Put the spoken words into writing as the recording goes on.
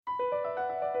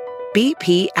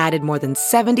BP added more than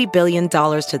 $70 billion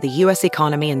to the U.S.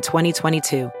 economy in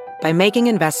 2022 by making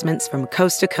investments from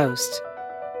coast to coast.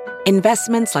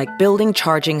 Investments like building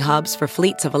charging hubs for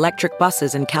fleets of electric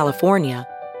buses in California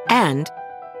and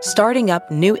starting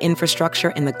up new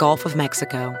infrastructure in the Gulf of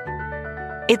Mexico.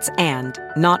 It's and,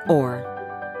 not or.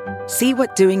 See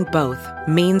what doing both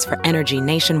means for energy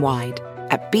nationwide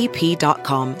at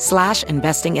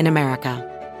bp.com/investing in America.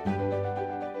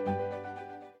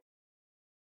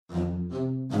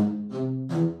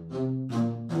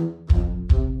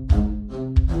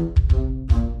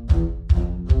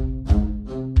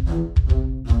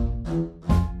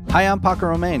 Hi, I'm Paco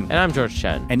Romain. And I'm George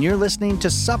Chen. And you're listening to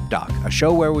SupDoc, a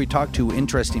show where we talk to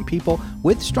interesting people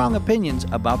with strong opinions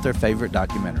about their favorite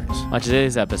documentaries. On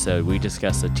today's episode, we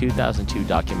discuss the 2002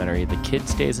 documentary The Kid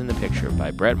Stays in the Picture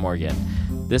by Brett Morgen.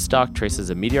 This doc traces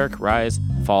a meteoric rise,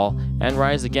 fall, and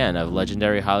rise again of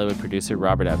legendary Hollywood producer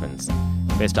Robert Evans,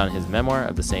 based on his memoir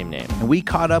of the same name. And we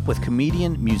caught up with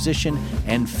comedian, musician,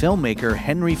 and filmmaker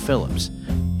Henry Phillips.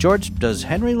 George, does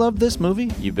Henry love this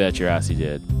movie? You bet your ass he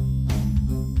did.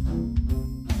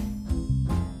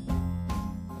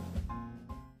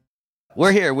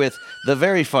 We're here with the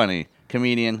very funny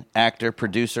comedian, actor,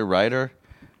 producer, writer.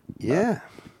 Yeah.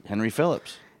 Henry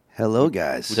Phillips. Hello,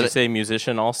 guys. Would you say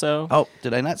musician also? Oh,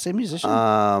 did I not say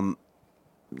musician?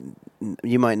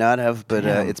 You might not have, but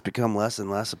it's become less and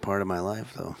less a part of my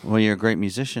life, though, Well, you're a great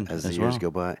musician as the as years well.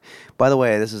 go by. By the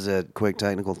way, this is a quick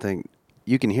technical thing.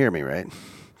 You can hear me, right?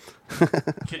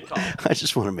 Good call. I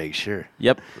just want to make sure.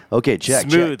 Yep. Okay, check.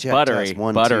 Smooth, check, buttery, test.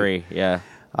 1, buttery, 2. yeah.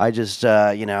 I just,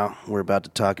 we're about to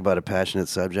talk about a passionate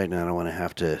subject, and I don't want to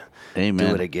have to Amen.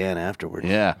 do it again afterwards.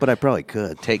 Yeah. But I probably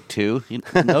could. Take two.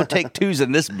 No take twos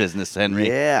in this business, Henry.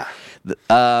 Yeah.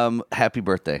 Happy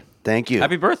birthday. Thank you.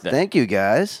 Happy birthday. Thank you,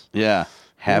 guys. Yeah.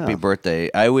 Happy Yeah. birthday.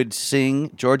 I would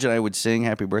sing, George and I would sing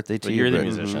happy birthday to But you. you're the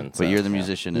musician. But so, you're the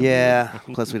musician. Yeah.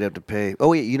 Plus, we'd have to pay. Oh,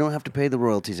 wait, you don't have to pay the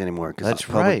royalties anymore because it's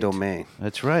That's public right. domain.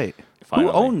 That's right. Finally.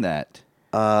 Who owned that?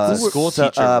 The school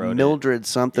teacher wrote it. Mildred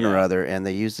something or Yeah. other, and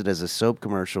they used it as a soap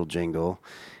commercial jingle,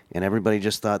 and everybody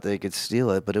just thought they could steal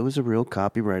it, but it was a real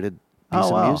copyrighted piece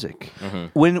of music.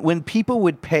 When people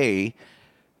would pay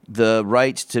the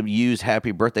rights to use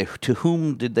Happy Birthday, to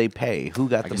whom did they pay? Who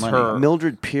got the guess money? her.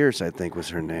 Mildred Pierce, I think, was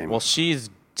her name. Well, she's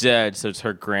dead, so it's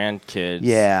her grandkids.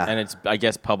 Yeah. And it's, I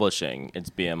guess, publishing. It's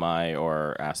BMI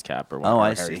or ASCAP or Oh,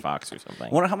 I Harry see. Fox or something.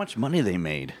 I wonder how much money they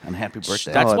made on Happy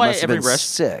Birthday. That's it why must have every been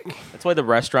sick. That's why the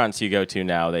restaurants you go to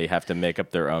now, they have to make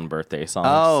up their own birthday songs.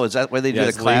 Oh, is that where they do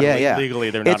Yes, the clap? Yeah, yeah. Legally,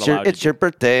 they're not It's your, allowed it's to your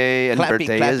birthday, and Clappy,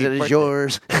 birthday clappy is birthday.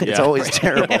 yours. It's Yeah. always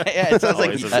terrible. Yeah, it sounds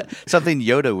Always like something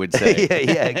Yoda would say.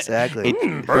 yeah, exactly.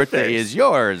 Birthday is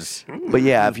yours. But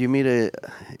yeah, if you meet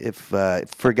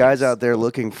for guys out there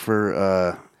looking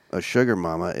for a sugar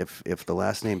mama, if the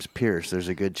last name's Pierce, there's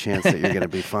a good chance that you're going to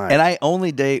be fine. And I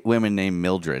only date women named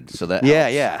Mildred, so that yeah,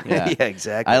 helps. yeah, yeah,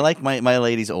 exactly. I like my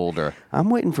ladies older, I'm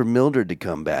waiting for Mildred to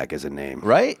come back as a name.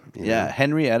 right? Yeah,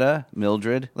 Henrietta,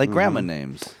 Mildred, like grandma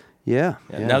names. Yeah.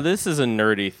 Now this is a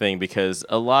nerdy thing because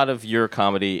a lot of your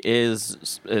comedy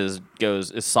is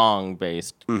song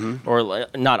based, or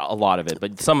not a lot of it,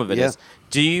 but some of it Yeah. is.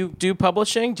 Do you do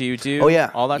publishing? Do you do Oh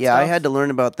yeah, all that yeah. stuff? I had to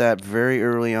learn about that very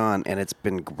early on, and it's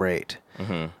been great.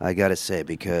 I got to say,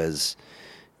 because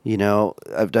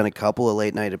I've done a couple of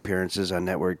late night appearances on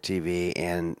network TV,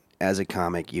 and as a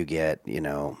comic, you get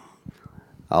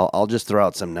I'll just throw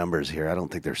out some numbers here. I don't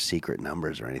think they're secret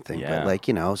numbers or anything, Yeah.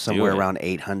 but somewhere it. around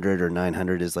 800 or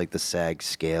 900 is like the SAG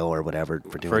scale or whatever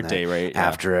for doing For a that. day rate, yeah.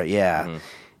 After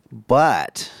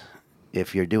But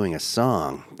if you're doing a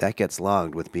song, that gets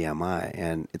logged with BMI,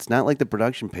 and it's not like the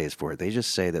production pays for it. They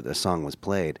just say that the song was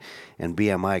played, and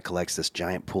BMI collects this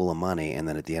giant pool of money, and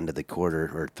then at the end of the quarter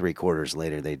or 3 quarters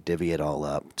later, they divvy it all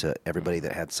up to everybody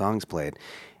that had songs played,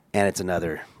 and it's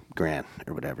another grand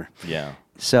or whatever. Yeah.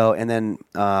 So, and then,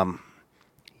 so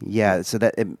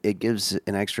that it gives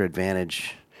an extra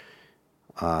advantage,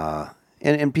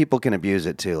 and people can abuse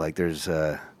it too. Like there's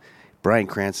Bryan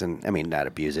Cranston. I mean, not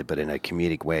abuse it, but in a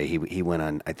comedic way. He went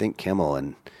on, I think, Kimmel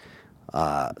and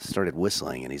started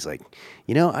whistling, and he's like,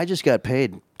 I just got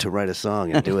paid to write a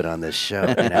song and do it on this show,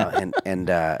 and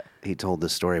he told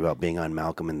this story about being on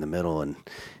Malcolm in the Middle, and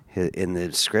in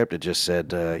the script, it just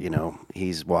said,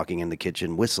 he's walking in the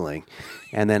kitchen whistling.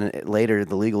 And then later,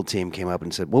 the legal team came up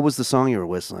and said, what was the song you were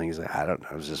whistling? He's like, I don't know.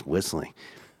 I was just whistling.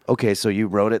 Okay, so you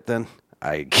wrote it then?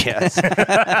 I guess.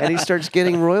 And he starts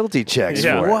getting royalty checks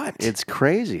Yeah. for it. What? It's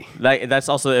crazy. That's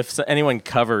also if anyone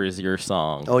covers your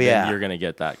song. Oh, yeah. then you're gonna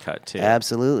get that cut too.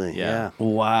 Absolutely. Yeah. Yeah.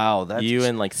 Wow, that's You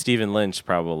and like Stephen Lynch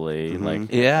probably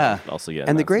Yeah. also get.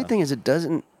 And the great thing is it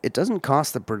doesn't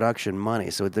cost the production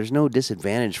money, so there's no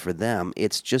disadvantage for them.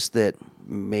 It's just that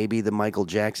maybe the Michael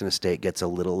Jackson estate gets a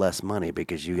little less money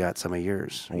because you got some of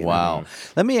yours. you know? Wow.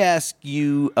 Let me ask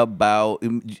you about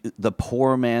the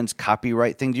poor man's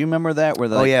copyright thing. Do you remember that? Where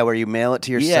Oh yeah, where you mail it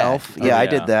to yourself. Oh, Yeah, I yeah.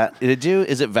 did that. Did you?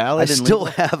 Is it valid? I and still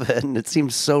legal? have it, and it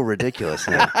seems so ridiculous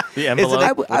now. The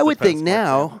envelope. I would think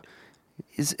now.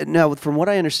 Now, from what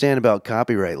I understand about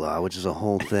copyright law, which is a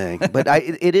whole thing, but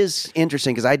it is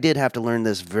interesting because I did have to learn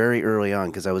this very early on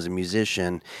because I was a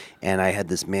musician and I had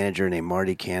this manager named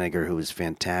Marty Kaniger who was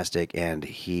fantastic and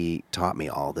he taught me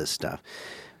all this stuff.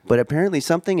 But apparently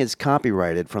something is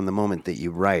copyrighted from the moment that you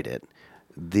write it.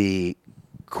 The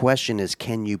question is,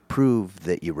 can you prove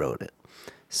that you wrote it?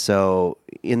 So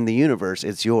in the universe,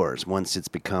 it's yours once it's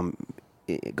gone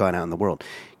out in the world.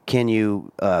 Can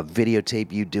you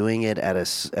videotape you doing it at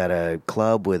a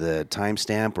club with a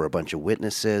timestamp or a bunch of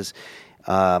witnesses?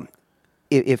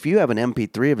 If you have an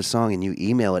MP3 of a song and you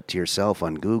email it to yourself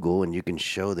on Google and you can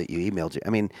show that you emailed it, I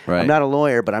mean, Right. I'm not a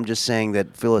lawyer, but I'm just saying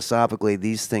that philosophically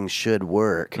these things should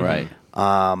work. Right.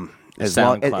 As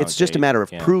long, SoundCloud it's just a matter of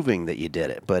tape, yeah. proving that you did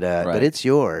it, but Right. it's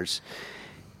yours.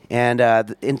 And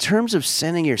in terms of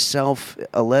sending yourself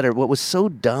a letter, what was so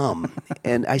dumb,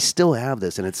 and I still have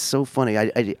this, and it's so funny.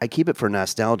 I keep it for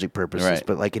nostalgic purposes, Right.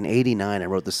 but like in '89, I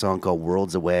wrote this song called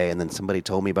 "Worlds Away," and then somebody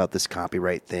told me about this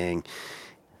copyright thing,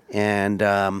 and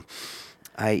I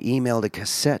emailed a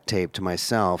cassette tape to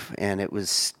myself, and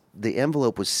the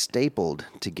envelope was stapled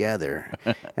together,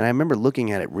 and I remember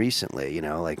looking at it recently. You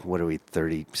know, like what are we,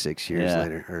 36 years Yeah.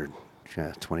 later,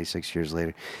 or 26 years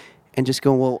later? And just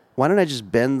go, well, why don't I just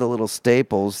bend the little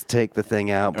staples, take the thing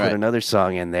out, put Right. another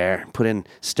song in there, put in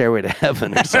Stairway to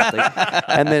Heaven or something,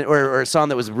 and then or a song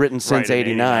that was written since in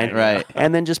 '89, 89, right.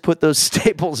 And then just put those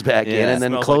staples back in, Yeah. and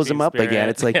then Smells close like them Teen up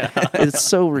again. Spirit. It's like it's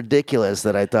so ridiculous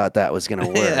that I thought that was going to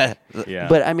work. Yeah. Yeah.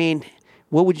 But I mean,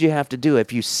 what would you have to do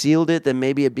if you sealed it? Then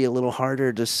maybe it'd be a little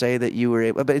harder to say that you were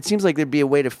able. But it seems like there'd be a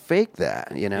way to fake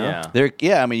that, you know?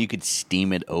 Yeah. I mean, you could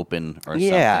steam it open or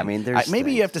Yeah, something. I mean, there's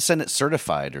maybe you things. have to send it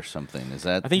certified or something. Is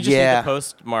that? I think you just Yeah. need the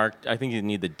postmark. I think you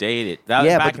need the date. That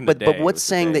Yeah, back in the but day, what's was the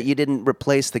saying date. that you didn't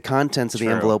replace the contents of the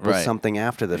True. envelope with Right. something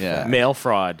after the Yeah. fact? mail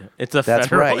fraud? It's a That's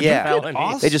federal right. Yeah,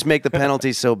 felony. they just make the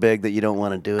penalty so big that you don't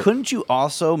want to do it. Couldn't you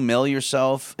also mail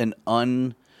yourself an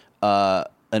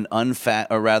unfat,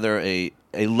 or rather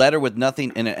a letter with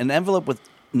nothing in it, an envelope with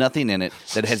nothing in it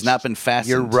that has not been fastened?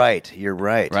 You're right. You're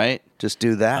right. Right? Just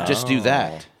do that. Just do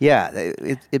that. Yeah,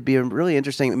 it'd be really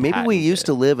interesting. Maybe we Patent used it.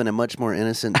 to live in a much more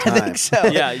innocent time. I think so.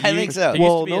 Yeah, I think so. it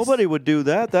used to be a would do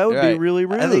that. That would Right. be really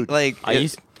I think, like, I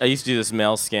used to do this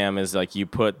mail scam. Is like you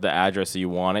put the address that you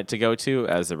want it to go to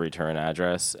as the return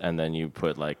address, and then you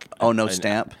put like no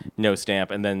stamp? no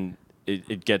stamp, and then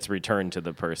it gets returned to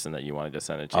the person that you wanted to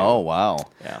send it to. oh wow.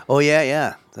 yeah, Oh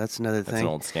yeah. That's another that's thing. an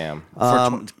old scam.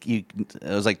 It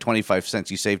was like 25 cents.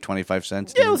 You saved 25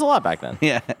 cents. Yeah, it was a lot back then.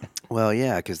 Yeah. Well,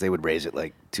 yeah, because they would raise it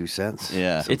like 2 cents.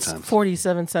 Yeah. It's sometimes.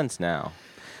 47 cents now.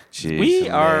 Jeez. We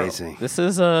are. amazing. This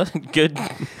is a good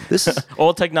This is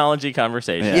old technology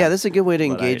conversation. yeah, this is a good way to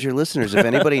But engage I- your listeners. If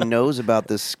anybody knows about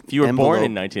this, If you were born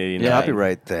in envelope 1989,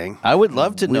 copyright thing, I would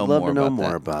love to We'd know love more to know about more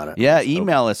that. about it. Yeah,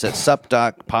 email us at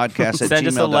supdocpodcast@gmail.com. send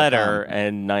us a letter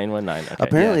and 919. Okay,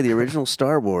 apparently yeah. the original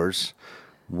Star Wars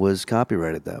was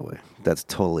copyrighted that way. That's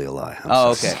totally a lie. I'm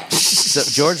Oh, sorry. okay. So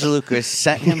George Lucas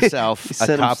sent himself He a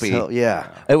sent copy. himself- yeah.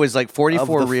 It was like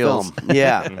 44 Of the reels. film.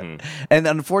 Yeah. And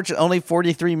unfortunately, only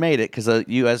 43 made it because the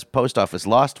U.S. Post Office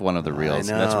lost one of the reels.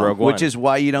 know. That's Rogue One. Which is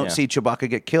why you don't Yeah. see Chewbacca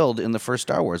get killed in the first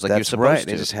Star Wars like That's you're supposed right. to.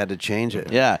 They just had to change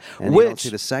it. Yeah. And you don't Which- see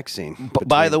the sex scene.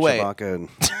 by the between way- Chewbacca and,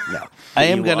 no. I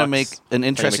am going to Ewoks. make an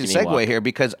interesting How you make an segue Ewok? here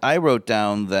because I wrote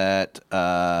down that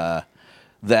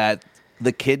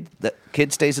the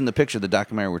kid stays in the picture. The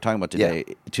documentary we're talking about today,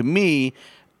 to me,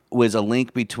 was a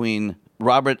link between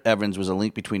Robert Evans was a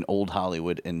link between old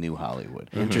Hollywood and new Hollywood.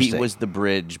 He Interesting. was the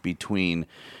bridge between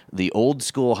the old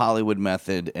school Hollywood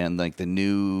method and like the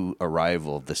new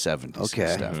arrival of the 70s. Okay.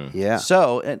 And stuff. Yeah.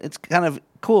 So and it's kind of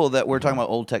cool that we're talking about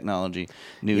old technology,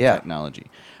 new Yeah. technology.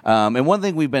 And one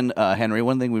thing we've been, Henry,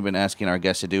 one thing we've been asking our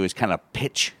guests to do is kind of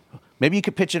pitch. Maybe you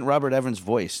could pitch in Robert Evans'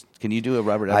 voice. Can you do a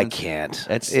Robert I Evans? can't.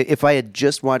 That's If I had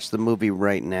just watched the movie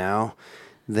right now,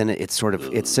 then it's sort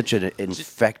of it's such an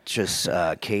infectious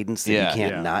cadence that you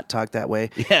can't not talk that way.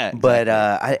 Yeah, but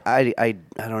I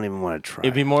don't even want to try.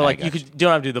 It'd be more like you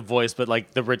don't have to do the voice, but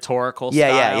like the rhetorical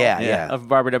style of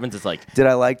Robert Evans is like. Did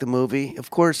I like the movie? Of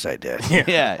course I did.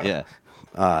 Yeah.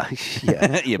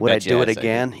 Would I do it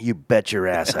again? You bet your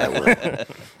ass I would.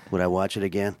 Would I watch it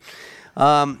again?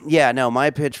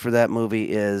 My pitch for that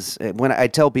movie is when I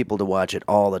tell people to watch it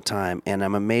all the time, and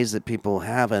I'm amazed that people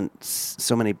haven't.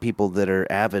 So many people that are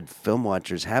avid film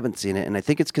watchers haven't seen it, and I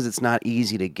think it's because it's not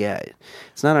easy to get.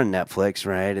 It's not on Netflix,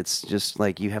 right? It's just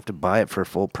like you have to buy it for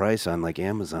full price on like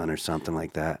Amazon or something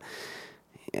like that.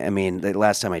 I mean, the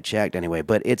last time I checked, anyway.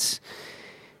 But it's,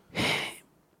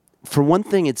 for one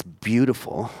thing, it's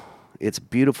beautiful. It's a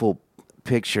beautiful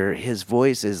picture. His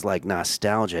voice is like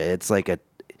nostalgia. It's like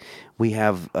we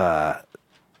have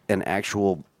an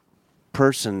actual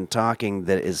person talking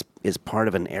that is part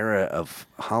of an era of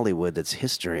Hollywood that's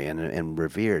history and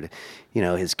revered. You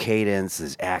know, his cadence,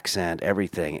 his accent,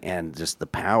 everything, and just the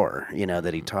power,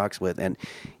 that he talks with. And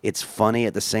it's funny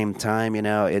at the same time,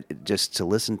 it just to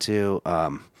listen to.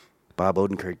 Bob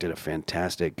Odenkirk did a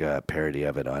fantastic parody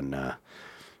of it on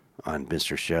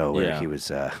Mr. Show where he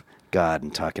was God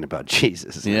and talking about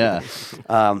Jesus. Yeah.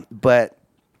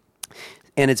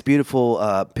 And it's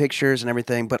beautiful pictures and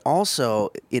everything, but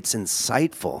also it's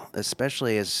insightful,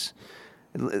 especially as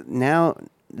now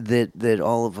that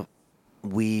all of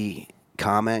we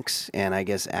comics and I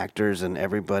guess actors and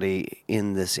everybody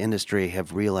in this industry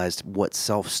have realized what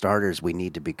self-starters we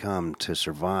need to become to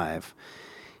survive.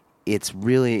 It's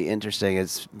really interesting.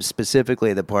 It's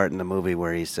specifically the part in the movie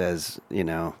where he says,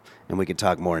 and we could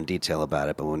talk more in detail about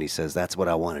it, but when he says, that's what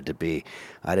I wanted to be.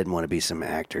 I didn't want to be some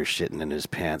actor shitting in his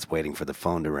pants waiting for the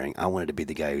phone to ring. I wanted to be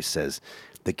the guy who says,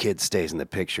 the kid stays in the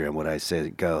picture and what I say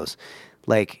goes.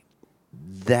 Like,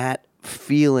 that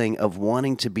feeling of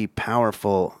wanting to be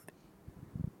powerful,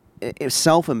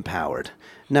 self-empowered,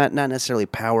 not necessarily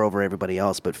power over everybody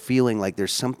else, but feeling like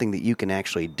there's something that you can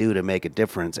actually do to make a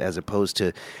difference, as opposed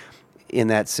to in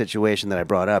that situation that I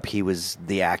brought up, he was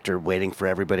the actor waiting for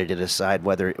everybody to decide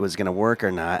whether it was going to work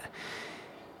or not.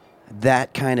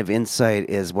 That kind of insight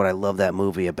is what I love that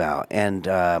movie about. And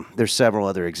there's several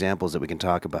other examples that we can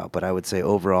talk about. But I would say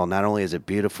overall, not only is it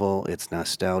beautiful, it's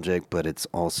nostalgic, but it's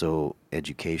also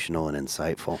educational and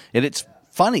insightful. And it's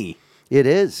funny. It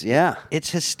is, yeah. It's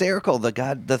hysterical.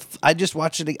 I just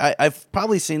watched it. I've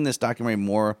probably seen this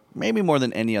documentary maybe more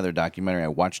than any other documentary. I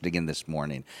watched it again this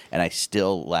morning, and I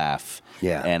still laugh.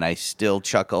 Yeah. And I still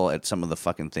chuckle at some of the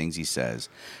fucking things he says.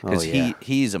 Because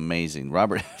he's amazing.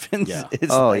 Robert Evans is... It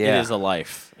is a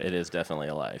life. It is definitely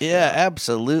a life. Yeah,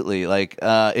 absolutely. Like,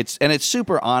 it's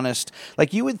super honest.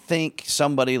 Like, you would think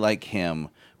somebody like him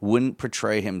wouldn't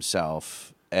portray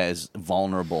himself as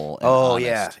vulnerable and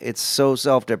honest. It's so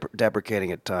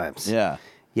self-deprecating at times. Yeah,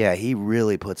 he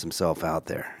really puts himself out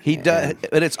there. He does,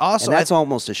 but it's also... And that's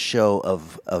almost a show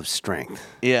of strength.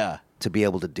 Yeah. To be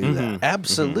able to do that.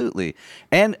 Absolutely.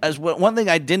 And one thing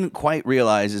I didn't quite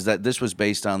realize is that this was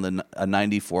based on a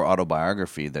 94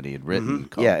 autobiography that he had written.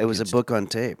 Yeah, it was a book on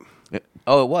tape. It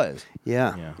was?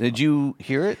 Yeah. Did you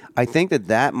hear it? I think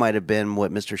that might have been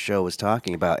what Mr. Show was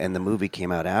talking about, and the movie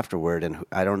came out afterward, and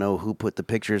I don't know who put the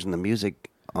pictures and the music,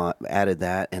 added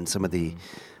that, and some of the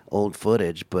old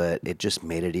footage, but it just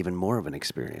made it even more of an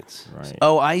experience. Right.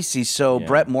 Oh, I see. So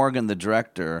Brett Morgan, the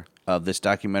director of this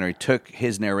documentary, took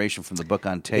his narration from the book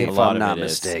on tape. If I'm not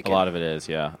mistaken. A lot of it is,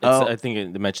 yeah. I think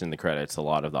it mentioned in the credits, a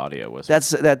lot of the audio was...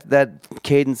 That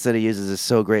cadence that he uses is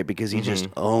so great because he just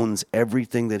owns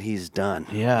everything that he's done.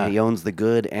 Yeah. He owns the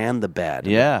good and the bad.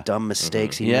 And Yeah. the dumb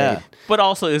mistakes he made. But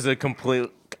also is a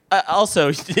complete... Also,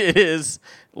 it is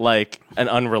like an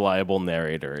unreliable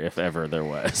narrator, if ever there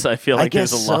was. I feel like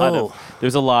there's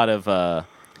a lot of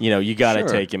you got to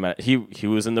take him out. He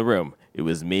was in the room. It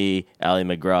was me, Ally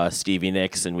McGraw, Stevie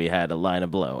Nicks, and we had a line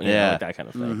of blow. Like that kind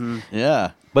of thing.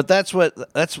 Yeah, but that's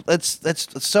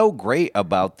so great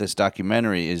about this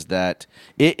documentary is that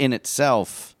it in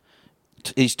itself,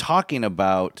 he's talking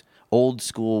about old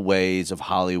school ways of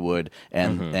Hollywood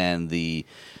and the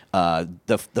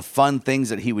fun things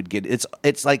that he would get.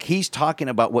 It's like he's talking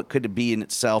about what could be in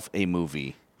itself a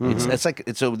movie. It's like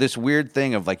this weird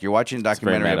thing of like you're watching a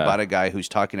documentary about a guy who's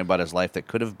talking about his life that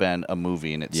could have been a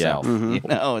movie in itself.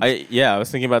 I was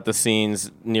thinking about the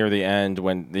scenes near the end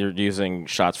when they're using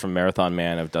shots from Marathon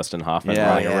Man of Dustin Hoffman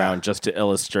running around just to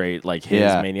illustrate like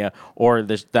his mania, or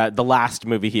the last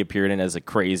movie he appeared in as a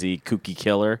crazy kooky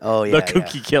killer. The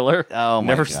kooky killer. Oh, my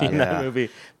never God. seen that movie,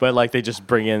 but like they just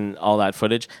bring in all that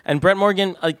footage. And Brett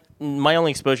Morgan, like my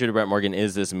only exposure to Brett Morgan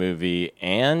is this movie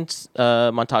and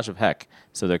Montage of Heck.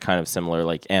 So they're kind of similar,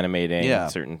 like animating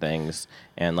certain things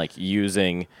and like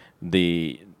using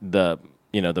the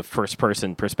first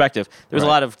person perspective. There's a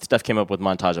lot of stuff came up with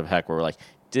Montage of Heck where we're like,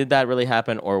 did that really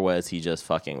happen, or was he just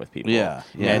fucking with people? Yeah.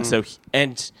 And so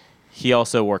he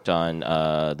also worked on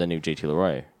the new J.T.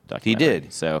 Leroy documentary. He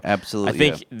did. So absolutely. I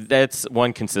think that's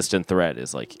one consistent thread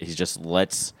is like he just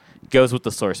goes with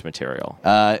the source material.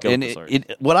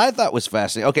 What I thought was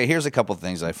fascinating. Okay, here's a couple of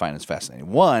things I find is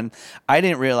fascinating. One, I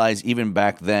didn't realize even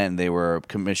back then they were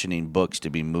commissioning books to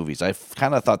be movies. I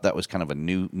kind of thought that was kind of a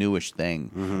newish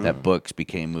thing that books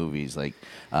became movies. Like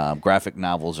graphic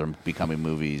novels are becoming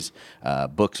movies.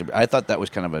 Books. I thought that was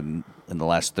kind of in the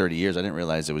last 30 years. I didn't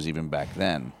realize it was even back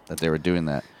then that they were doing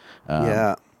that.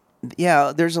 Yeah.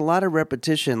 There's a lot of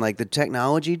repetition. Like the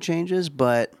technology changes,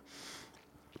 but.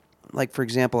 Like, for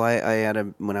example,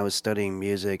 when I was studying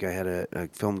music, I had a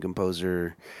film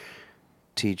composer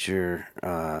teacher,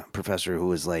 professor who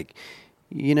was like,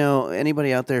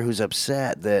 anybody out there who's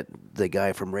upset that the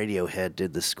guy from Radiohead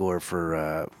did the score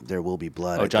for There Will Be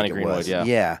Blood. Oh, Johnny Greenwood, yeah.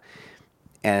 Yeah.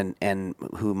 And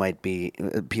who might be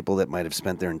people that might have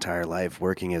spent their entire life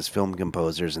working as film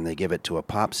composers and they give it to a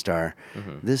pop star.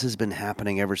 This has been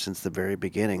happening ever since the very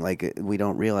beginning. Like, we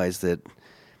don't realize that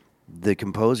the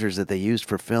composers that they used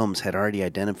for films had already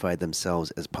identified themselves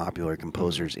as popular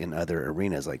composers in other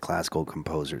arenas, like classical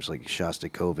composers, like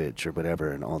Shostakovich or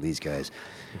whatever, and all these guys.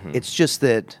 It's just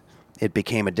that it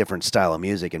became a different style of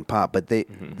music in pop, but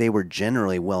they were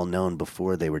generally well known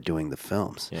before they were doing the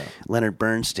films. Yeah. Leonard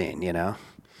Bernstein,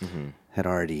 had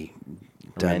already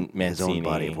done his own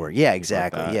body of work. Yeah,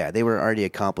 exactly. Like yeah, they were already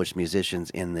accomplished musicians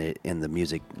in the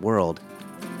music world.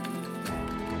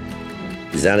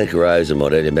 Zanuck arrives in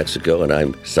Morelia, Mexico, and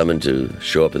I'm summoned to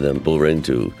show up in the bull ring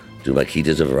to do my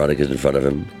Quitas and Veronicas in front of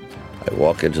him. I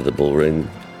walk into the bull ring,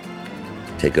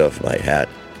 take off my hat,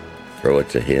 throw it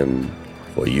to him,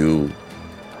 for you.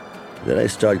 Then I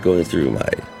start going through my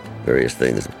various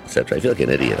things, etc. I feel like an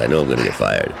idiot. I know I'm going to get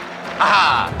fired.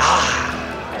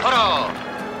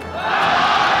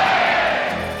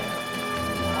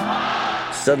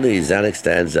 Suddenly, Zanuck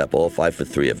stands up, all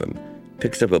 5'3" of him,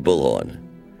 picks up a bullhorn.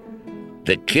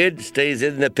 The kid stays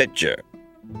in the picture,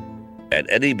 and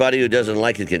anybody who doesn't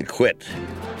like it can quit.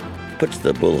 Puts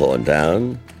the bullhorn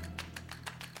down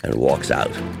and walks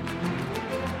out.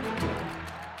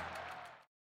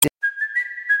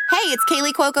 Hey, it's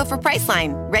Kaylee Cuoco for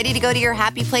Priceline. Ready to go to your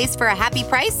happy place for a happy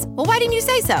price? Well, why didn't you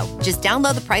say so? Just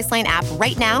download the Priceline app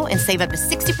right now and save up to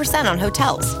 60% on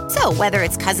hotels. So whether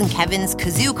it's Cousin Kevin's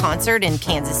Kazoo Concert in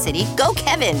Kansas City, go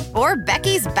Kevin, or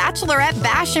Becky's Bachelorette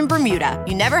Bash in Bermuda,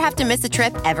 you never have to miss a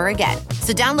trip ever again.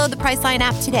 So download the Priceline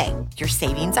app today. Your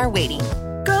savings are waiting.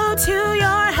 Go to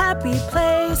your happy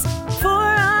place for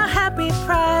a happy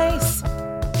price.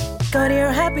 Go to your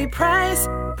happy price,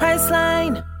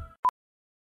 Priceline.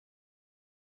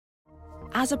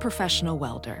 As a professional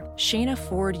welder, Shayna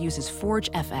Ford uses Forge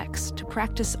FX to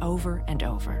practice over and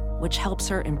over, which helps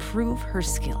her improve her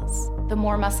skills. The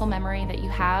more muscle memory that you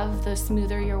have, the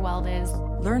smoother your weld is.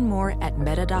 Learn more at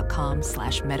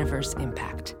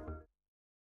meta.com/metaverseimpact.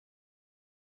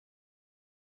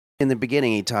 In the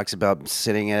beginning, he talks about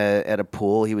sitting at a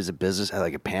pool. He was a business,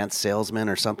 like a pants salesman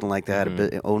or something like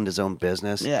that, owned his own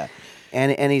business. Yeah.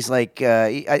 And he's like,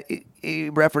 he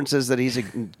references that he's a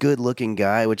good-looking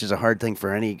guy, which is a hard thing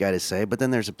for any guy to say. But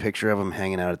then there's a picture of him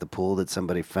hanging out at the pool that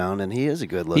somebody found, and he is a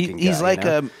good-looking guy. He's like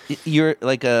you're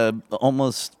like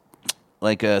almost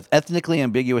like a ethnically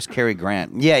ambiguous Cary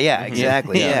Grant. Yeah,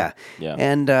 exactly. Yeah.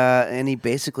 And he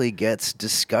basically gets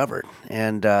discovered,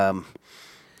 and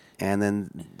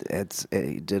then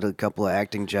he did a couple of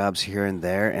acting jobs here and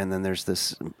there, and then there's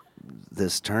this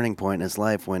turning point in his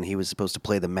life when he was supposed to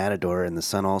play the Matador in The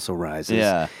Sun Also Rises.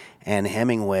 Yeah. And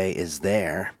Hemingway is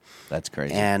there. That's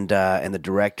crazy. And the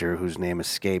director, whose name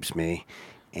escapes me,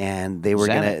 and they were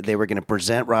gonna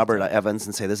present Robert Evans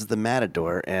and say, this is the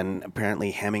Matador, and apparently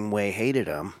Hemingway hated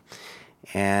him,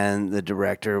 and the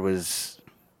director was,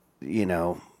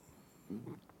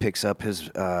 picks up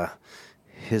his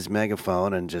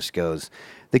megaphone and just goes,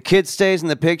 the kid stays in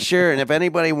the picture, and if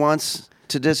anybody wants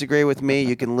to disagree with me,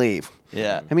 you can leave.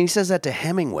 Yeah. I mean, he says that to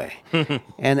Hemingway.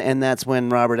 and that's when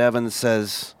Robert Evans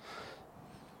says,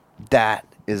 that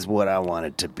is what I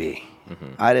wanted to be.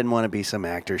 I didn't want to be some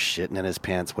actor shitting in his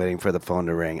pants waiting for the phone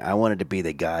to ring. I wanted to be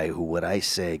the guy who what I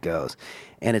say goes.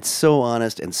 And it's so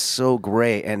honest and so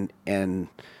great. And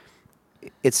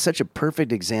it's such a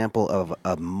perfect example of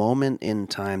a moment in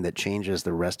time that changes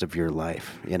the rest of your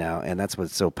life, and that's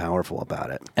what's so powerful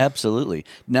about it. Absolutely.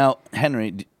 Now,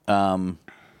 Henry,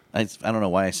 I don't know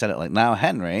why I said it like now,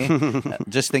 Henry.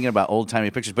 Just thinking about old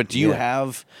timey pictures. But do you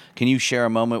have? Can you share a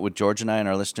moment with George and I and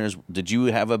our listeners? Did you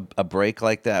have a break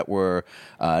like that where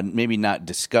maybe not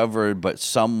discovered, but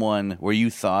someone where you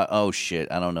thought, oh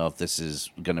shit, I don't know if this is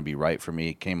going to be right for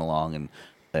me, came along and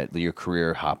that your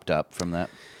career hopped up from that?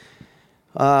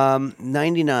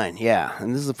 99, yeah.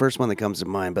 And this is the first one that comes to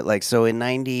mind. But like, so in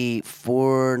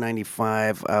 94,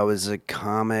 95, I was a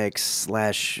comic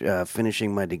 /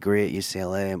 finishing my degree at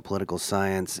UCLA in political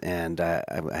science. And I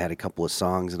had a couple of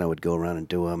songs and I would go around and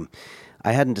do them.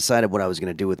 I hadn't decided what I was going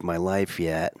to do with my life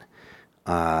yet.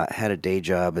 Had a day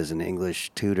job as an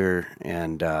English tutor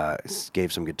and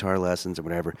gave some guitar lessons or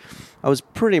whatever. I was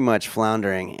pretty much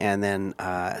floundering. And then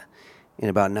in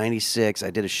about 96,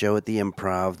 I did a show at the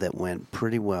Improv that went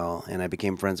pretty well, and I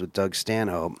became friends with Doug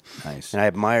Stanhope. Nice. And I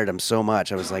admired him so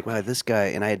much. I was like, wow, this guy,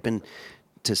 and I had been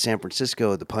to San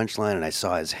Francisco at the Punchline, and I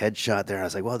saw his headshot there, and I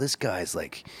was like, well, this guy's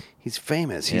like, he's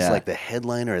famous. He's like the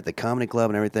headliner at the Comedy Club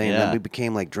and everything, and then we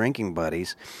became like drinking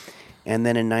buddies. And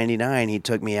then in 99, he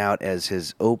took me out as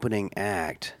his opening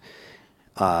act,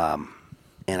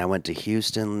 and I went to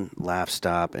Houston, Laugh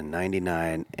Stop in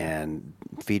 99, and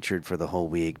featured for the whole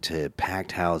week to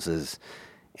packed houses.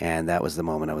 And that was the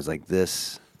moment I was like,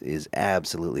 this is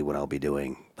absolutely what I'll be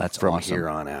doing from awesome. here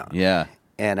on out. Yeah.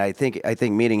 And I think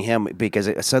meeting him, because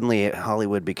suddenly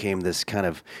Hollywood became this kind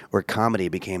of, or comedy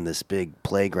became this big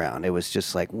playground. It was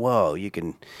just like, whoa, you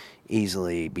can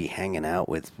easily be hanging out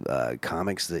with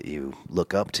comics that you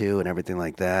look up to and everything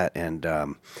like that. And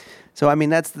so, I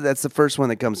mean, that's the first one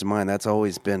that comes to mind. That's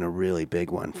always been a really big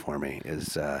one for me,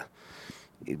 is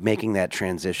making that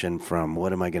transition from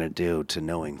what am I going to do to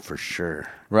knowing for sure.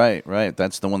 Right.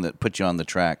 That's the one that put you on the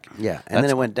track. Yeah, and then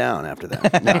it went down after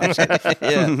that. No, I'm just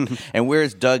kidding. And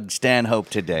where's Doug Stanhope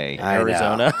today?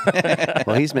 Arizona.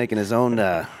 Well, he's making his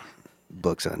own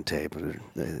books on tape.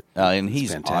 And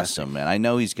he's fantastic. awesome, man. I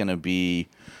know he's going to be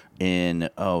in,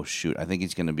 I think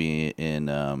he's going to be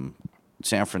in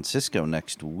San Francisco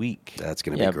next week. That's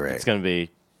going to be great. It's going to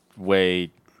be way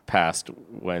past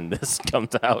when this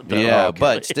comes out.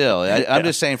 But still, I'm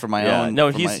just saying for my own. No,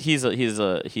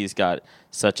 he's got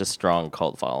such a strong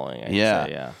cult following. I'd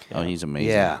say. Oh, he's amazing.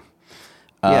 Yeah.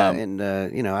 And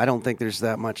I don't think there's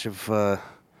that much of.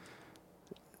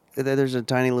 There's a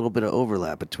tiny little bit of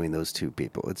overlap between those two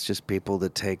people. It's just people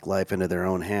that take life into their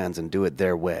own hands and do it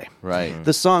their way. Right.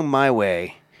 The song "My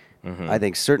Way," I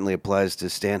think certainly applies to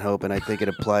Stanhope, and I think it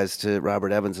applies to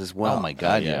Robert Evans as well. Oh my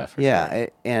God, for sure.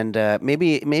 And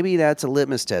maybe that's a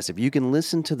litmus test. If you can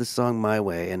listen to the song "My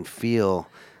Way" and feel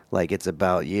like it's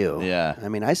about you. Yeah. I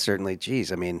mean,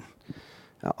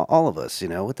 all of us,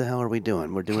 what the hell are we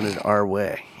doing? We're doing it our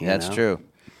way. That's true.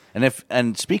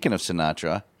 And speaking of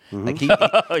Sinatra. Like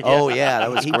that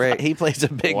was great. He plays a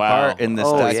big part in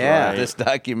this this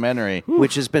documentary,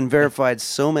 which has been verified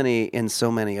in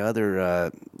so many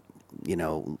other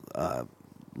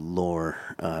lore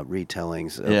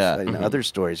retellings of other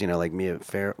stories. Like Mia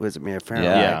Farrow. Was it Mia Farrow?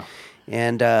 Yeah.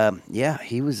 And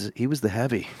he was the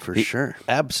heavy for sure.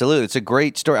 Absolutely, it's a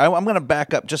great story. I'm going to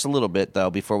back up just a little bit though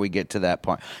before we get to that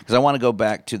point, because I want to go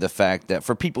back to the fact that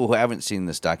for people who haven't seen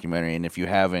this documentary, and if you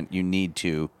haven't, you need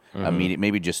to.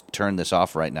 Maybe just turn this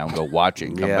off right now and go watch it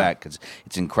and come back, because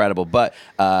it's incredible. But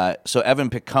so Evan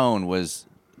Picone was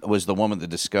the woman that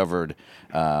discovered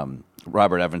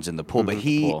Robert Evans in the pool. But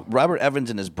Robert Evans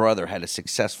and his brother had a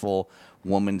successful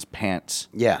women's pants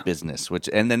business,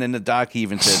 and then in the doc he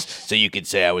even says, so you could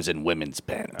say I was in women's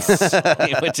pants,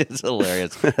 which is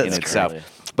hilarious in itself. Crazy.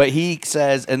 But he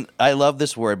says, and I love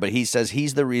this word, but he says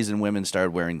he's the reason women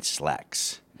started wearing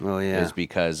slacks. Oh, yeah. Is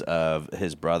because of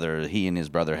his brother. He and his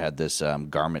brother had this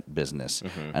garment business,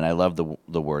 and I love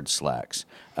the word slacks,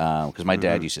 because my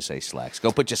dad used to say slacks.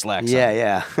 Go put your slacks on.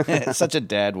 Yeah. It's such a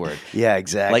dad word. Yeah,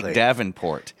 exactly. Like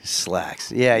Davenport.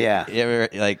 Slacks. Yeah. You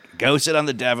ever, go sit on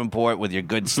the Davenport with your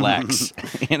good slacks.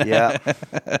 Yeah.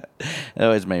 That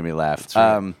always made me laugh.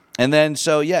 Right. And then,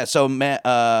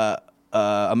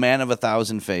 A Man of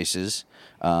 1,000 Faces.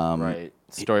 Right.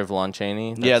 Story of Lon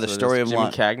Chaney. The story of Jimmy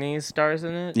Lon. Cagney stars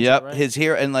in it. Yep, right? his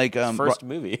here and first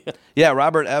movie.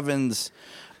 Robert Evans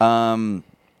said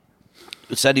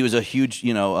he was a huge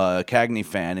Cagney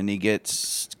fan, and he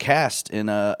gets cast in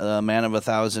a Man of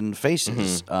 1,000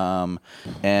 Faces,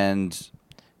 and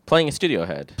playing a studio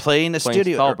head. Playing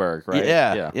Thalberg, right?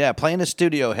 Yeah, playing a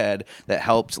studio head that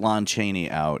helps Lon Chaney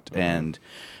out, and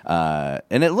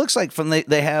it looks like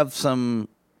they have some.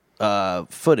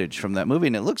 Footage from that movie,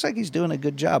 and it looks like he's doing a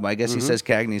good job. I guess he says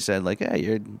Cagney said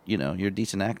you're a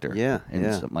decent actor,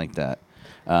 and something like that.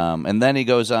 And then he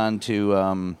goes on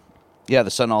to Yeah,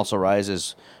 The Sun Also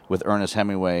Rises with Ernest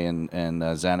Hemingway, and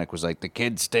Zanuck was like, the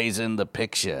kid stays in the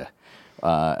picture.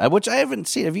 Which I haven't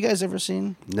seen. Have you guys ever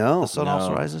seen No. The Sun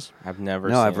Also Rises? I've never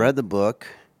No, seen I've read the book,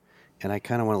 and I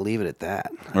kind of want to leave it at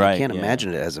that. Right, I can't yeah.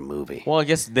 imagine it as a movie. Well, I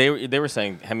guess they were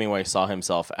saying Hemingway saw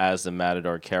himself as the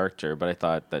Matador character, but I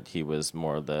thought that he was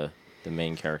more the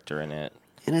main character in it.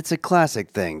 And it's a classic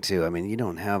thing, too. I mean, you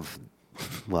don't have...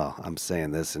 Well, I'm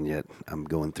saying this, and yet I'm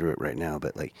going through it right now,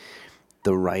 but, like,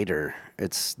 the writer,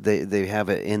 they have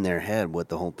it in their head what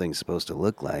the whole thing's supposed to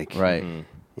look like. Right.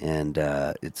 And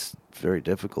it's very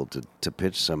difficult to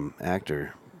pitch some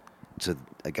actor to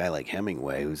a guy like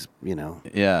Hemingway, who's,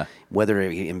 Yeah. whether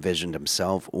he envisioned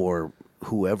himself or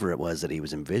whoever it was that he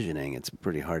was envisioning, it's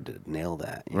pretty hard to nail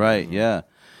that. Right, yeah.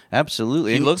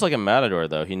 Absolutely. He looks like a matador,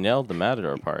 though. He nailed the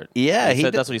matador part. Yeah, he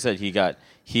said, that's what he said.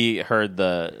 He heard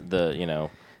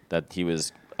the that he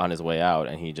was on his way out,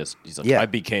 and he's like, Yeah. I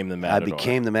became the matador. I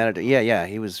became the matador. Yeah,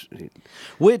 he was...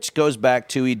 Which goes back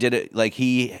to he did it like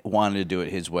he wanted to do it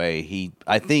his way. He,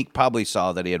 I think, probably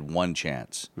saw that he had one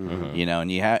chance. Mm-hmm.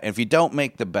 And if you don't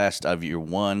make the best of your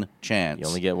one chance, You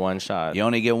only get one shot. You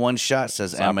only get one shot,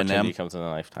 says This opportunity Eminem. comes in a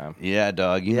lifetime. Yeah,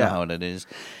 dog, you know how it is.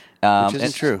 Which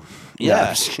isn't true.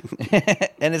 Yeah, No.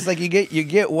 and it's like you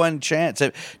get one chance.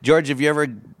 George, have you ever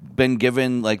been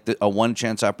given like a one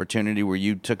chance opportunity where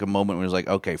you took a moment where it was like,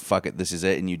 okay, fuck it, this is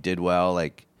it, and you did well,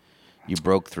 like you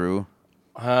broke through?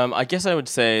 I guess I would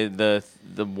say the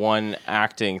one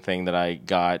acting thing that I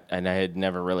got, and I had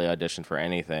never really auditioned for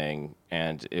anything,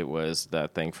 and it was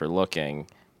that thing for Looking,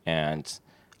 and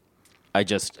I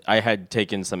had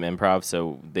taken some improv,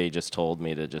 so they just told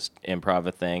me to just improv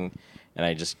a thing, and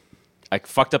I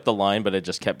fucked up the line, but it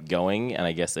just kept going, and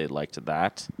I guess they liked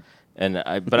that.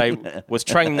 But I was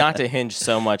trying not to hinge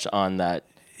so much on that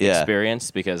experience,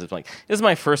 because it's like, this is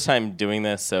my first time doing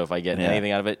this, so if I get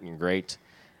anything out of it, great.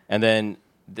 And then,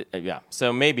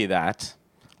 so maybe that,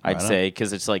 I'd say,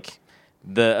 because it's like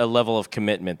a level of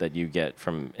commitment that you get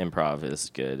from improv is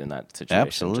good in that situation.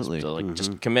 Absolutely.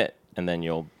 Just commit, and then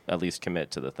you'll at least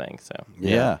commit to the thing. So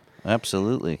Yeah,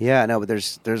 absolutely. Yeah, no, but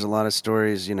there's a lot of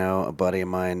stories. A buddy of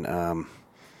mine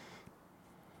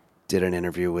did an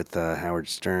interview with Howard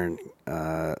Stern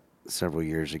several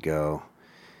years ago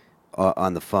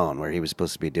on the phone, where he was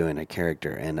supposed to be doing a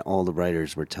character, and all the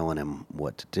writers were telling him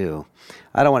what to do.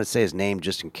 I don't want to say his name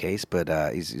just in case, but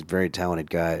he's a very talented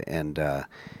guy, and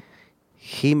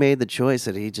he made the choice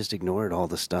that he just ignored all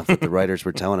the stuff that the writers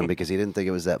were telling him because he didn't think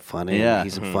it was that funny. Yeah.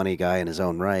 He's a funny guy in his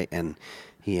own right, and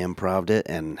he improv'd it,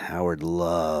 and Howard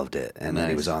loved it, and then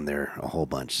he was on there a whole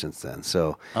bunch since then.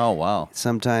 So, oh wow,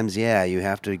 sometimes you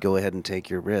have to go ahead and take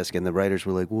your risk. And the writers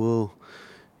were like, "Well,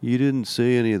 you didn't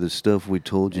say any of the stuff we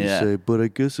told you to say, but I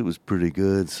guess it was pretty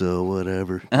good, so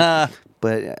whatever."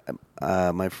 But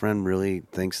my friend really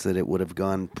thinks that it would have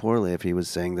gone poorly if he was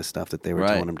saying the stuff that they were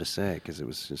telling him to say, because it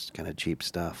was just kind of cheap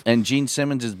stuff. And Gene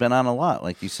Simmons has been on a lot,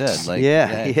 like you said. Like, he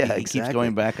exactly. Keeps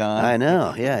going back on. I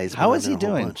know. Yeah, How is he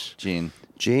doing, Gene?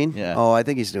 Gene? Yeah. Oh, I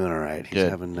think he's doing all right. He's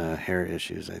Good. having hair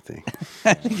issues, I think.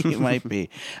 I think he might be.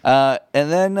 And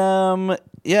then,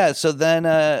 so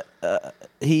then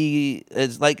he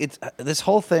is like, this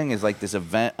whole thing is like this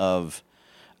event of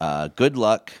good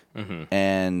luck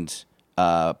and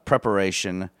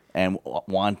preparation and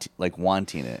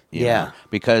wanting it. You know?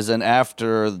 Because then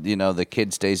after, the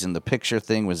kid stays in the picture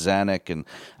thing with Zanuck and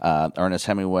Ernest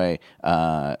Hemingway,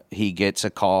 he gets a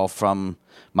call from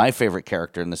my favorite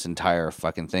character in this entire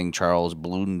fucking thing, Charles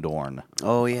Blundorn.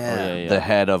 Oh, yeah. The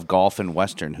head of Golf and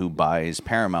Western, who buys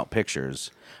Paramount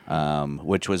Pictures,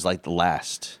 which was like the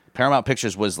last. Paramount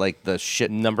Pictures was like the shit.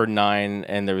 Number 9,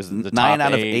 and there was the 9 top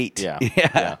out of 8.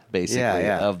 8. Basically,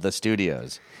 of the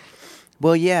studios.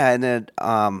 Well, yeah, and then,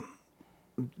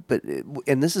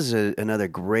 and this is another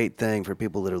great thing for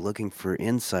people that are looking for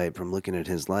insight from looking at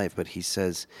his life. But he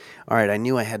says, all right, I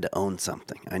knew I had to own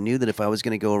something. I knew that if I was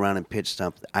going to go around and pitch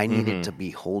something, I needed to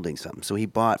be holding something. So he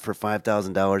bought for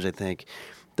 $5,000, I think,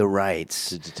 the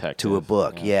rights to a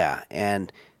book. Yeah.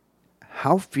 And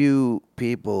how few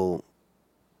people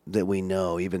that we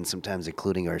know, even sometimes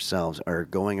including ourselves, are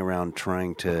going around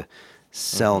trying to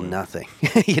sell nothing.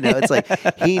 It's like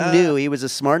he knew, he was a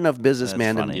smart enough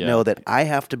businessman to know that I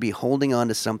have to be holding on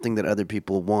to something that other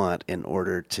people want in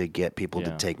order to get people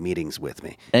to take meetings with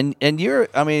me. And you're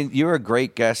a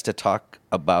great guest to talk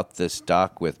about this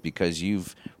doc with, because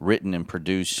you've written and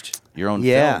produced your own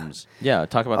films. Yeah,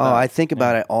 talk about that. Oh, I think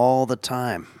about it all the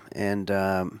time. And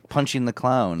Punching the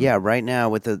Clown. Yeah, right now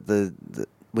with the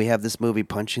we have this movie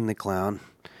Punching the Clown.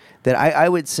 That I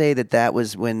would say that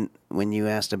was when you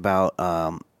asked about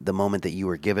the moment that you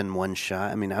were given one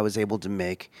shot. I mean, I was able to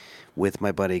make with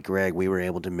my buddy Greg, we were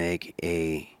able to make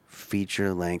a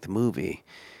feature-length movie,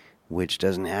 which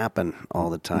doesn't happen all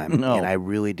the time. No. And I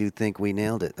really do think we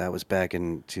nailed it. That was back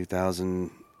in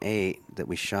 2008 that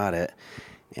we shot it,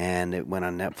 and it went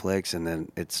on Netflix, and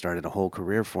then it started a whole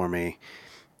career for me.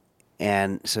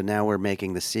 And so now we're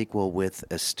making the sequel with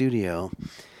a studio,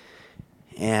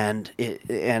 and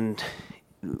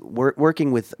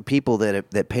working with people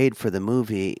that paid for the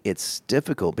movie, it's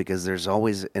difficult because there's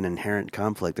always an inherent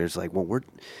conflict. There's like, well,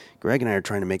 Greg and I are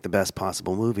trying to make the best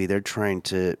possible movie. They're trying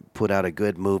to put out a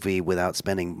good movie without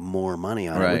spending more money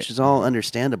on it, which is all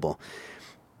understandable.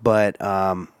 But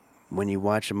when you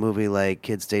watch a movie like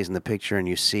Kid Stays in the Picture and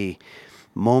you see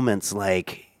moments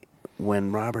like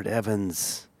when Robert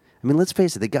Evans... I mean, let's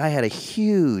face it, the guy had a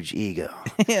huge ego.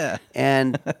 Yeah.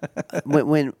 And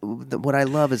what I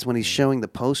love is when he's showing the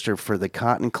poster for the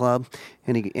Cotton Club,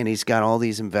 and he's got all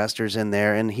these investors in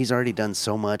there, and he's already done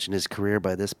so much in his career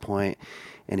by this point,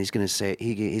 and he's going to say,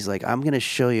 he's like, I'm going to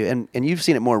show you, and you've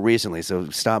seen it more recently,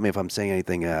 so stop me if I'm saying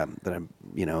anything that I'm,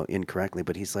 incorrectly,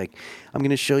 but he's like, I'm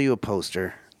going to show you a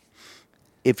poster.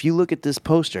 If you look at this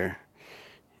poster...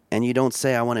 and you don't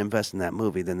say, I want to invest in that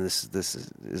movie, then this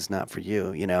is not for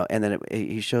you, And then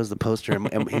he shows the poster,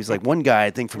 and he's like, one guy, I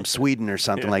think from Sweden or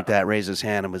something like that, raised his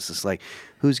hand and was just like,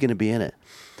 who's going to be in it?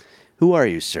 Who are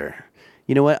you, sir?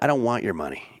 You know what? I don't want your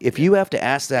money. If you have to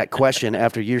ask that question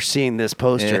after you're seeing this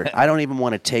poster, I don't even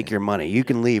want to take your money. You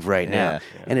can leave right now.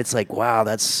 Yeah. And it's like, wow,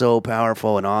 that's so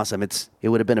powerful and awesome. It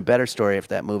would have been a better story if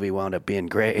that movie wound up being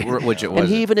great. Which it was. And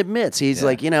he even admits, he's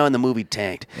like, and the movie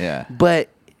tanked. Yeah. But...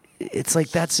 it's like,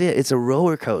 that's it. It's a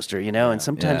roller coaster, and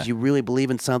sometimes you really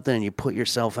believe in something and you put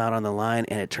yourself out on the line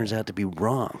and it turns out to be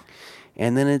wrong.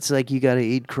 And then it's like you got to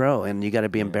eat crow and you got to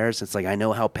be embarrassed. It's like, I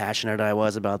know how passionate I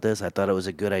was about this. I thought it was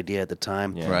a good idea at the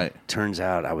time. Yeah. Right. Turns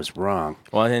out I was wrong.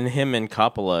 Well, and him and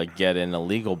Coppola get in a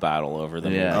legal battle over the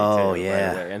movie. Oh, too, yeah.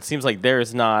 Right away. And it seems like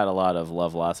there's not a lot of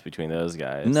love lost between those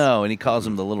guys. No, and he calls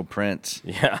him the Little Prince.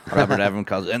 Yeah. Robert Evans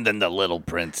calls him, and then the Little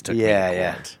Prince took me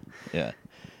to court.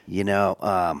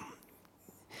 Yeah.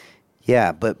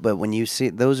 Yeah, but when you see,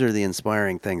 those are the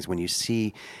inspiring things when you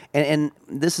see, and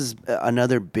this is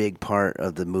another big part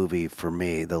of the movie for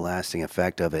me, the lasting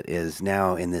effect of it is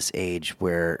now in this age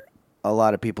where a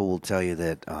lot of people will tell you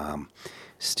that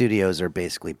studios are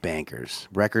basically bankers.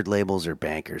 Record labels are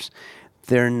bankers.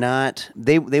 They're not,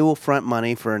 they will front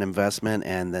money for an investment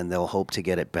and then they'll hope to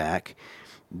get it back.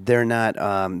 They're not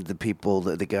the people,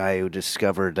 the guy who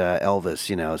discovered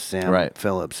Elvis, Sam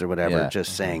Phillips or whatever,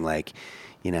 just saying like,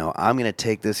 I'm going to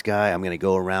take this guy, I'm going to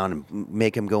go around and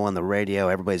make him go on the radio,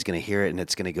 everybody's going to hear it, and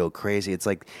it's going to go crazy. It's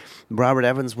like Robert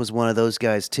Evans was one of those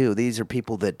guys, too. These are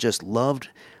people that just loved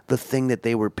the thing that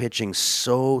they were pitching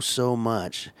so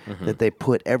much that they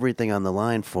put everything on the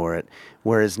line for it,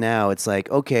 whereas now it's like,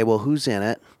 okay, well, who's in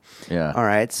it? Yeah. All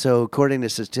right, so according to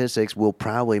statistics, we'll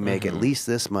probably make at least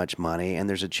this much money, and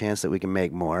there's a chance that we can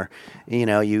make more.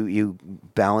 You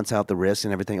balance out the risk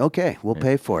and everything. Okay, we'll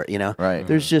pay for it, Right.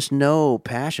 There's just no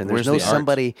passion. There's Where's no the art?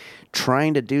 somebody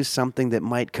trying to do something that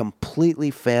might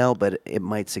completely fail, but it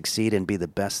might succeed and be the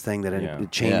best thing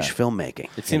that change filmmaking.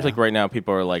 It seems like right now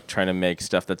people are like trying to make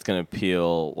stuff that's going to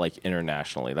appeal like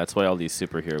internationally. That's why all these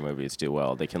superhero movies do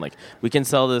well. They can we can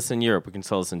sell this in Europe, we can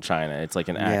sell this in China. It's like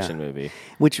an action movie.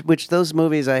 Which those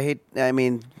movies I hate. I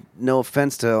mean, no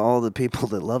offense to all the people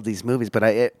that love these movies, but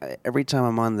every time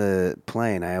I'm on the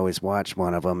plane, I always watch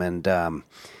one of them, and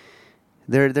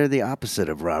they're the opposite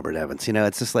of Robert Evans.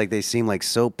 It's just like they seem like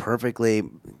so perfectly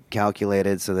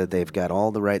calculated, so that they've got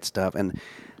all the right stuff. And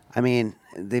I mean,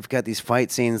 they've got these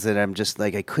fight scenes that I'm just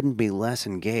like, I couldn't be less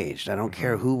engaged. I don't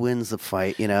care who wins the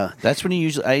fight. That's when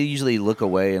I usually look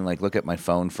away and look at my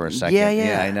phone for a second.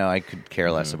 Yeah. I know. I could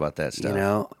care less about that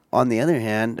stuff. On the other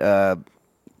hand,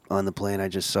 on the plane, I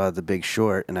just saw The Big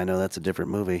Short, and I know that's a different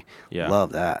movie. Yeah.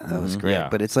 Love that. That was great. Yeah,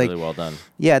 but it's like really well done.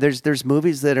 Yeah, there's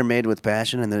movies that are made with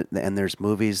passion, and there's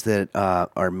movies that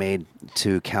are made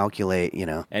to calculate.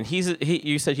 And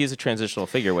you said he's a transitional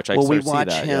figure, which I sort of see that. Well,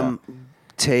 we watch him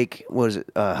take, what is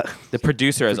it? The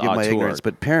producer as my auteur. ignorance,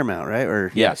 but Paramount, right?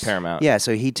 Or yes. Paramount. Yeah,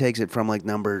 so he takes it from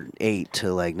number 8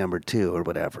 to number 2 or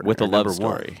whatever. With a love number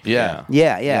story. 1. Yeah.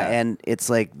 And it's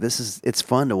like, it's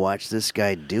fun to watch this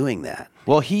guy doing that.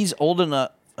 Well, he's old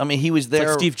enough. I mean, he was there.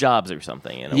 It's like Steve Jobs or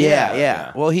something.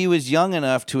 Yeah. Well, he was young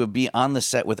enough to be on the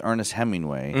set with Ernest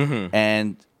Hemingway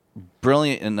and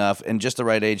brilliant enough and just the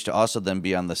right age to also then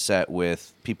be on the set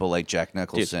with people like Jack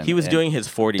Nicholson. Dude, he was doing his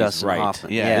 40s Dustin right.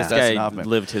 Hoffman. This guy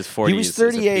lived his 40s. He was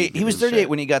 38. He was 38 shit.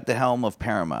 when he got the helm of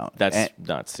Paramount. That's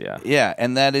nuts, yeah. Yeah,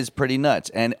 and that is pretty nuts.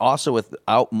 And also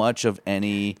without much of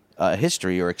any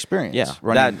history or experience. Yeah,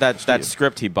 running that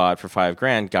script he bought for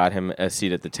 $5,000 got him a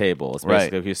seat at the table. It's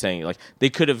basically what he was saying. Like, they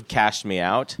could have cashed me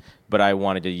out, but I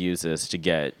wanted to use this to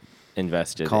get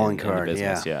invested in the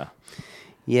business.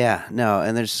 Yeah, no,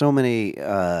 and there's so many,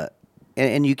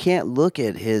 and you can't look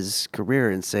at his career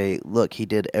and say, look, he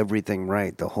did everything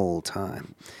right the whole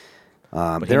time.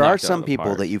 There are some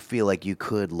people that you feel like you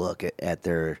could look at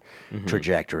their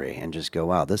trajectory and just go,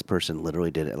 wow, this person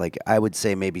literally did it. Like, I would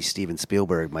say maybe Steven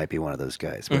Spielberg might be one of those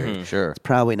guys. Where Sure. It's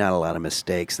probably not a lot of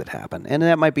mistakes that happen. And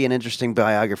that might be an interesting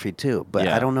biography, too. But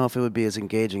I don't know if it would be as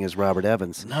engaging as Robert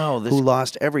Evans, who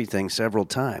lost everything several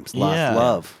times, lost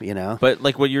love, you know? But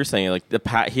like what you're saying, like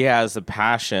he has a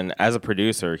passion. As a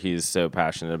producer, he's so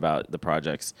passionate about the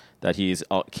projects that he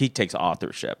takes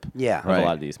authorship of a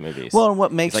lot of these movies. Well, and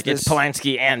what makes it's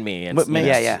Polanski and me. What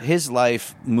makes his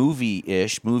life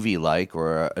movie-like,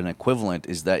 or an equivalent,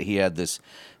 is that he had this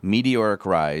meteoric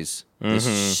rise, this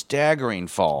staggering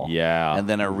fall, and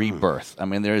then a rebirth. I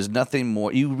mean, there is nothing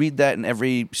more. You read that in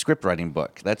every script writing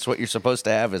book. That's what you're supposed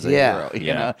to have as a hero,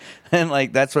 you know? And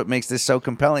like that's what makes this so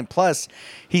compelling. Plus,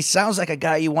 he sounds like a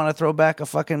guy you want to throw back a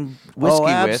fucking whiskey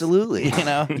with. Absolutely. You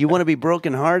know, you want to be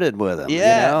brokenhearted with him. You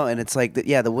know, and it's like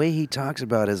the way he talks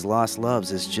about his lost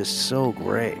loves is just so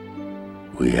great.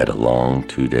 We had a long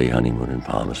 2-day honeymoon in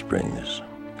Palm Springs.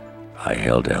 I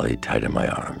held Ellie tight in my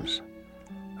arms.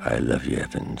 I love you,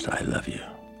 Evans. I love you.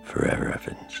 Forever,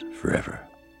 Evans. Forever.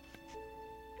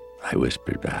 I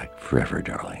whispered back, forever,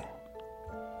 darling.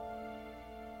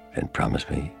 And promise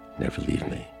me, never leave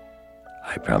me.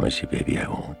 I promise you, baby, I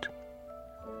won't.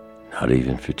 Not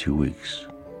even for 2 weeks.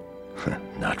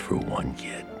 Not for one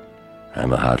kid.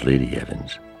 I'm a hot lady,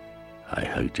 Evans. I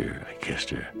hugged her. I kissed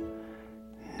her.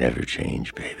 Never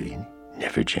change, baby.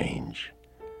 Never change.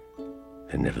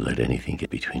 And never let anything get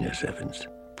between us, Evans.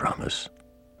 Promise.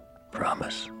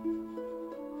 Promise.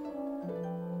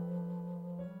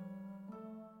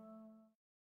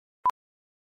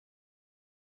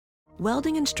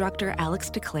 Welding instructor Alex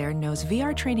DeClaire knows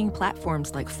VR training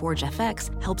platforms like Forge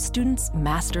FX help students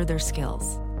master their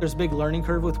skills. There's a big learning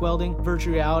curve with welding.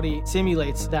 Virtual reality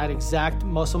simulates that exact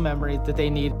muscle memory that they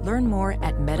need. Learn more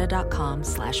at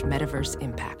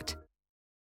meta.com/metaverseimpact.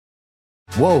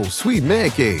 Whoa, sweet man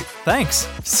cave. Thanks.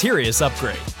 Serious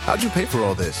upgrade. How'd you pay for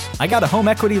all this? I got a home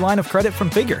equity line of credit from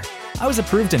Figure. I was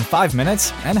approved in 5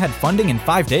 minutes and had funding in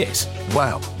 5 days.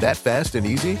 Wow, that fast and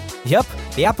easy? Yep.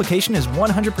 The application is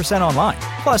 100% online.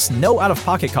 Plus, no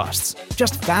out-of-pocket costs.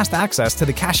 Just fast access to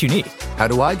the cash you need. How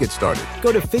do I get started?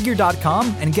 Go to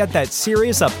Figure.com and get that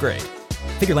serious upgrade.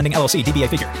 Figure Lending LLC, DBA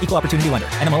Figure, Equal Opportunity Lender,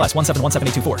 NMLS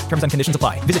 1717824. Terms and conditions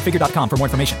apply. Visit Figure.com for more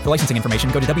information. For licensing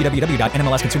information, go to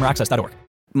www.nmlsconsumeraccess.org.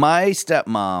 My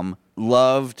stepmom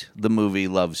loved the movie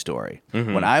Love Story.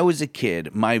 When I was a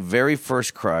kid, my very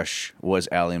first crush was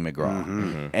Ally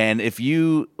McGraw. And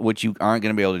which you aren't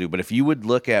going to be able to do, but if you would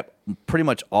look at pretty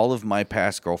much all of my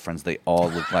past girlfriends, they all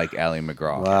look like Ally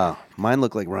McGraw. Wow. Mine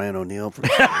look like Ryan O'Neal.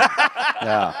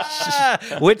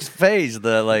 Which phase?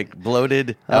 The like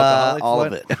bloated alcoholic all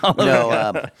one?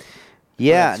 of it.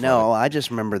 No, I just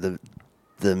remember the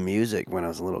music when I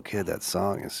was a little kid. That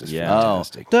song is just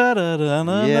fantastic.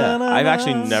 I've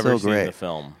actually never seen the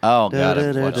film. Oh God,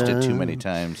 I've watched it too many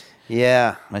times.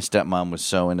 Yeah, my stepmom was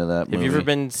so into that movie. Have you ever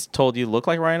been told you look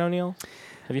like Ryan O'Neal?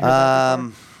 Have you heard that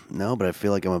before? No, but I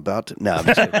feel like I'm about to. No, I'm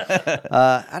just kidding.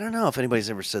 I don't know if anybody's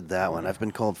ever said that one. I've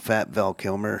been called Fat Val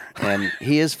Kilmer, and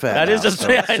he is fat. That now, is just, so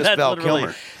it's just Val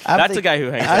Kilmer. That's a guy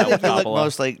who hangs out with I think you look Coppola.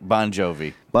 most like Bon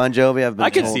Jovi. Bon Jovi, I've been I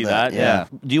can told see that. Yeah.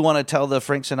 Do you want to tell the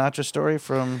Frank Sinatra story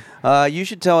from? You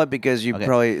should tell it because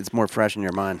it's more fresh in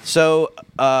your mind. So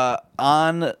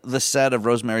on the set of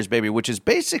Rosemary's Baby, which is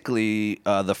basically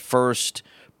the first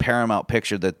Paramount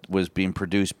picture that was being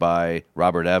produced by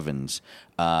Robert Evans.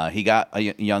 He got a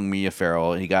young Mia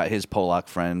Farrow. He got his Polak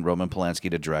friend, Roman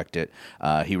Polanski, to direct it.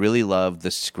 He really loved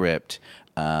the script.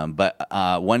 But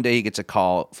one day he gets a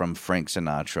call from Frank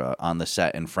Sinatra on the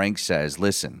set, and Frank says,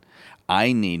 listen,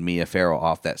 I need Mia Farrow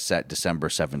off that set December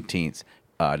 17th.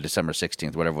 December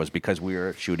 16th, whatever it was, because we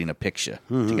were shooting a picture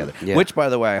together. Yeah. Which, by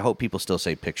the way, I hope people still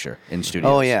say picture in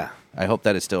studios. Oh, yeah. I hope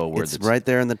that is still a word. It's right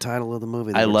there in the title of the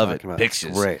movie. I love it. About.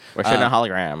 Pictures. Great. We're shooting a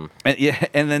hologram.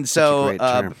 And then so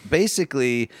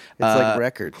basically, it's like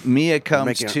record. Mia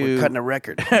comes we're cutting a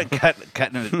record.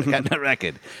 cutting a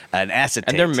record. An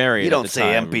acetate. And they're married. You don't at the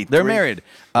say time. MP3. They're married.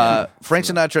 Frank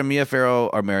Sinatra and Mia Farrow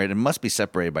are married and must be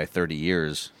separated by 30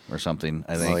 years or something,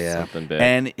 I think. Oh, yeah. Something big.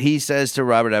 And he says to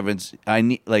Robert Evans, I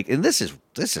need, like, and this is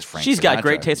this is Frank She's Sinatra. got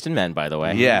great taste in men, by the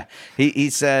way. Yeah. He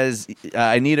says,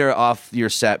 I need her off your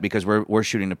set because we're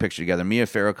shooting a picture together. Mia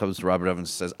Farrow comes to Robert Evans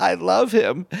and says, I love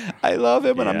him, and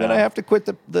I'm going to have to quit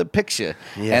the picture.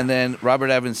 Yeah. And then Robert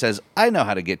Evans says, I know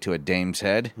how to get to a dame's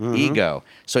head. Ego.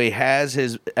 So he has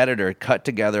his editor cut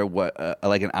together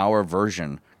like an hour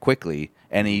version quickly,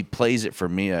 and he plays it for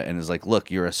Mia and is like,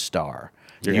 look, you're a star.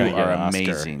 You're You gonna get are an Oscar.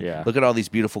 amazing. Yeah. Look at all these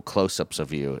beautiful close-ups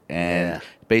of you. And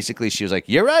basically she was like,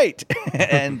 you're right.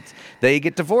 And they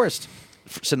get divorced.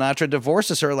 Sinatra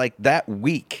divorces her like that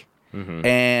week,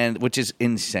 and which is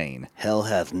insane. Hell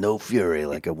hath no fury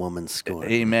like a woman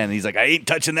scorned. Amen. He's like, I ain't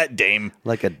touching that dame.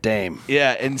 Like a dame.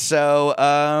 Yeah, and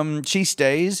so she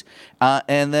stays,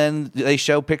 and then they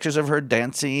show pictures of her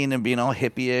dancing and being all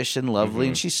hippie-ish and lovely,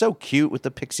 and she's so cute with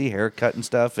the pixie haircut and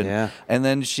stuff. And and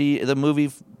then the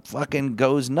movie fucking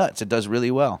goes nuts. It does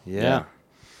really well. Yeah.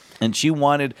 And she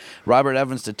wanted Robert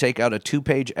Evans to take out a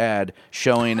 2-page ad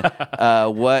showing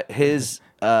what his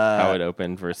how it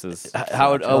opened versus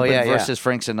versus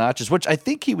Frank Sinatra's, which I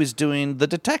think he was doing The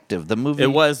Detective, the movie.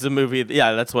 It was the movie.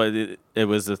 Yeah, that's what it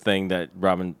was. The thing that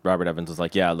Robert Evans was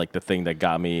like, like the thing that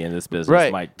got me in this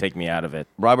business might take me out of it.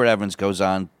 Robert Evans goes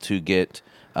on to get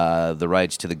the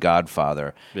rights to The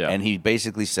Godfather, and he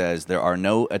basically says there are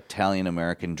no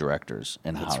Italian-American directors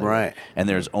in Hollywood. That's right. And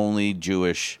there's only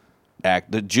Jewish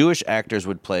the Jewish actors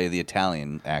would play the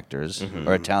Italian actors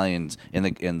or Italians in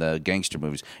the gangster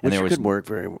movies, and Which there was could work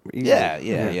very easily.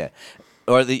 Yeah.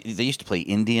 Or they used to play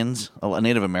Indians,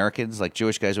 Native Americans. Like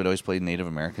Jewish guys would always play Native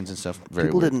Americans and stuff.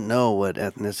 People didn't know what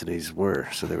ethnicities were,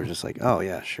 so they were just like, "Oh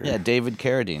yeah, sure." Yeah, David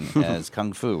Carradine as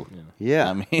Kung Fu. Yeah,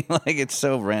 I mean, like it's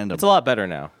so random. It's a lot better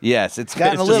now. Yes, it's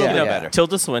gotten a little bit better.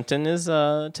 Tilda Swinton is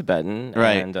Tibetan,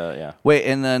 right? And wait,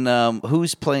 and then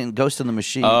who's playing Ghost in the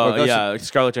Machine?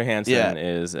 Scarlett Johansson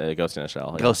is Ghost in the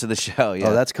Shell. Ghost in the Shell. Yeah.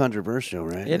 Oh, that's controversial,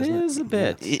 right? It is a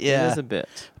bit. Yeah. It is a bit.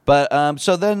 But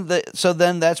so then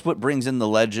that's what brings in the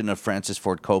legend of Francis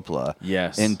Ford Coppola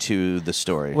into the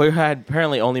story. We had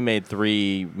apparently only made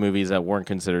 3 movies that weren't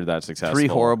considered that successful. 3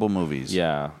 horrible movies.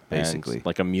 Yeah, basically. And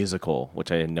like a musical,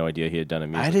 which I had no idea he had done a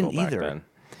musical. I didn't back either.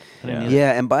 Then.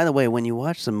 Yeah, and by the way, when you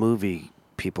watch the movie,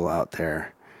 people out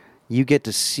there, you get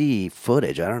to see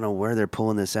footage. I don't know where they're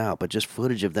pulling this out, but just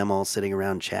footage of them all sitting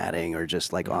around chatting or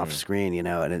just like off screen,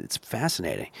 and it's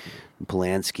fascinating.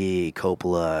 Polanski,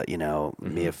 Coppola,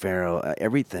 Mia Farrow,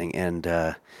 everything. And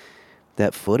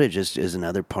that footage is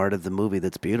another part of the movie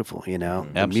that's beautiful,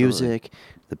 The music,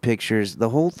 the pictures, the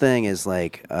whole thing is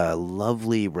like a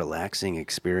lovely, relaxing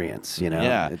experience,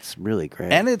 Yeah. It's really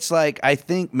great. And it's like, I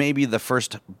think maybe the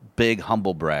first big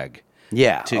humble brag.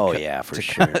 Yeah. For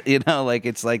sure.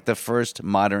 It's like the first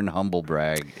modern humble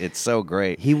brag. It's so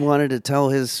great. He wanted to tell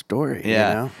his story.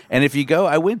 Yeah. And if you go,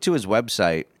 I went to his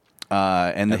website.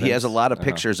 And he has a lot of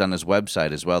pictures on his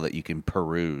website as well that you can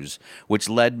peruse, which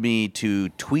led me to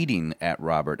tweeting at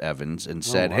Robert Evans and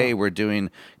said, hey, we're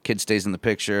doing Kid Stays in the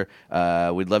Picture.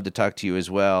 We'd love to talk to you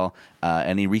as well.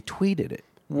 And he retweeted it.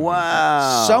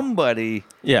 Wow. Somebody.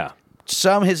 Yeah.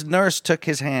 His nurse took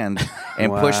his hand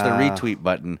and pushed the retweet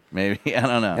button. Maybe. I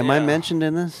don't know. Am I mentioned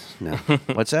in this? No.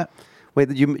 What's that? Wait,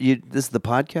 this is the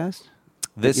podcast?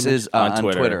 This is on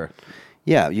Twitter.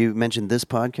 Yeah, you mentioned this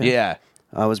podcast? Yeah.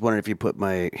 I was wondering if you put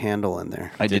my handle in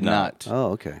there. I did not.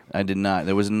 Oh, okay. I did not.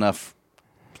 There was enough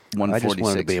 146. I just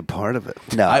wanted to be a part of it.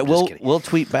 No, we'll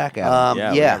tweet back at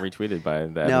him. We got retweeted by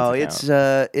that. No,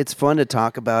 it's fun to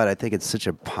talk about. I think it's such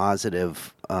a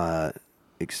positive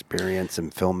experience in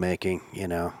filmmaking,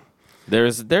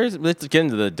 Let's get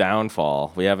into the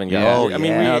downfall. We haven't got. Yeah. I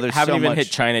mean, we haven't even hit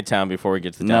Chinatown before we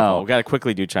get to the downfall. We got to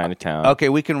quickly do Chinatown. Okay,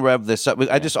 we can rev this up.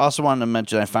 I just also wanted to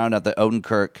mention I found out that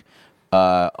Odenkirk,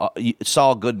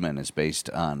 Saul Goodman is based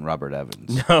on Robert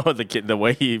Evans. No, the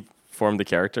way he formed the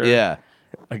character. Yeah.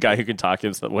 A guy who can talk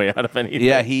his way out of anything.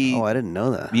 Yeah, Oh, I didn't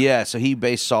know that. Yeah, so he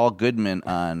based Saul Goodman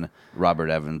on Robert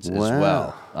Evans as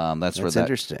well. That's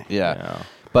interesting. Yeah.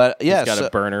 But yeah, he's got a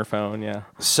burner phone. Yeah.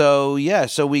 So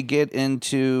we get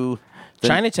into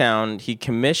Chinatown. He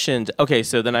commissioned. Okay,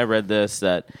 so then I read this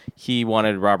that he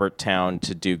wanted Robert Towne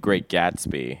to do Great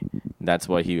Gatsby. That's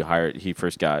why he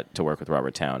first got to work with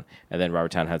Robert Towne, and then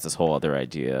Robert Towne has this whole other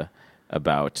idea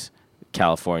about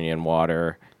Californian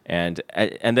water, and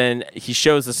then he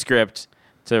shows the script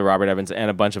to Robert Evans and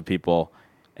a bunch of people,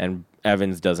 and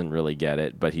Evans doesn't really get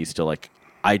it, but he's still like,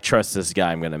 I trust this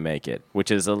guy, I'm going to make it,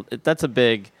 that's a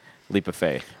big leap of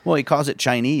faith. Well, he calls it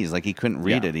Chinese, like he couldn't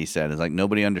read it, he said. It's like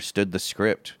nobody understood the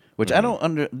script, which I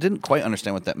didn't quite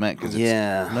understand what that meant because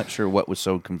I'm not sure what was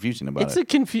so confusing about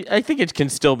it. I think it can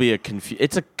still be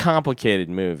it's a complicated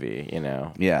movie,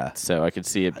 Yeah. So I could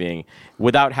see it being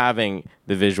without having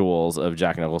the visuals of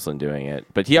Jack Nicholson doing it,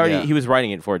 but he was writing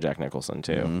it for Jack Nicholson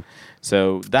too. Mm-hmm.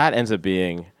 So that ends up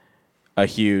being a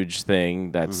huge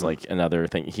thing. That's like another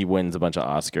thing. He wins a bunch of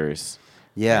Oscars.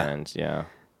 Yeah. And yeah.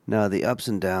 No, the ups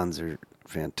and downs are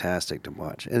fantastic to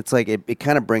watch. It's like it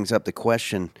kind of brings up the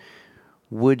question,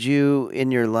 would you in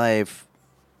your life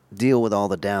deal with all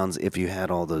the downs if you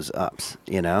had all those ups,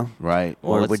 Right.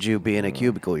 Or would you be in a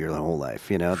cubicle your whole life?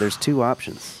 There's two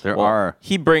options. There are.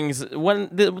 He brings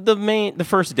the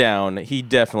first down, he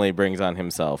definitely brings on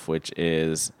himself, which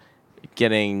is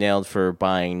getting nailed for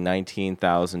buying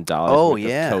 $19,000 worth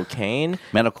of cocaine.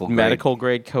 Medical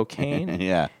grade cocaine.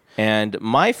 Yeah. And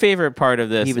my favorite part of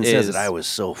this He even says that I was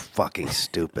so fucking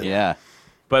stupid. Yeah.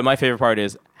 But my favorite part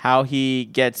is how he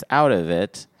gets out of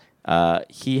it.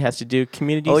 He has to do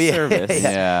community service.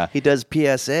 Yeah. He does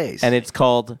PSAs. And it's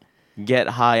called Get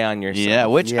High on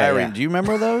Yourself. Yeah, Irene, do you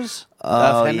remember those?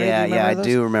 Oh, Henry, I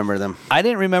do remember them. I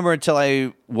didn't remember until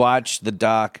I watched the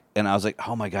doc, and I was like,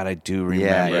 oh my God, I do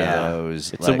remember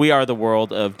those. It's a We Are the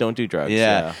World of don't do drugs.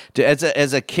 Yeah.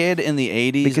 As a kid in the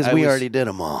 80s. Because we already did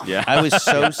them all. Yeah. I was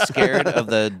so scared of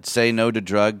the Say No to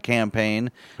Drug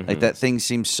campaign. Like, that thing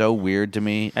seems so weird to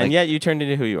me. And yet you turned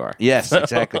into who you are. Yes,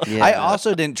 exactly. I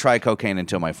also didn't try cocaine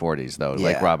until my 40s, though,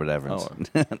 like Robert Evans.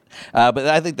 But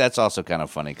I think that's also kind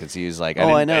of funny because he was like,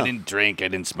 I didn't drink, I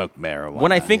didn't smoke marijuana.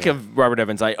 When I think of Robert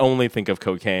Evans, I only think of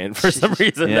cocaine for some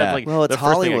reason. Yeah. That's like Well, it's the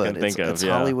first Hollywood. thing I can think of. It's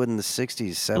Hollywood in the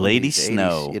 60s, 70s, Lady 80s,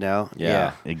 Snow.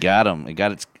 Yeah. It got him.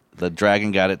 The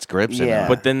dragon got its grips in him.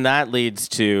 But then that leads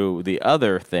to the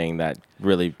other thing that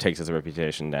really takes his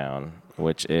reputation down,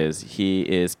 which is he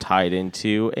is tied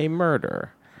into a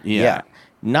murder. Yeah.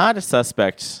 Not a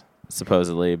suspect,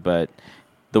 supposedly, but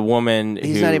the woman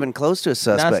He's not even close to a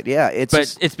suspect.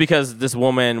 It's because this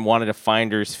woman wanted a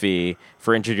finder's fee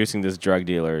for introducing this drug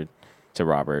dealer to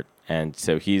Robert, and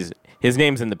so his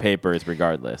name's in the papers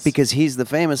regardless. Because he's the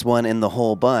famous one in the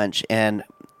whole bunch, and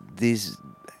these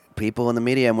people in the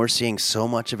media, and we're seeing so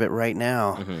much of it right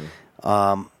now,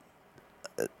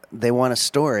 they want a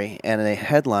story and a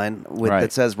headline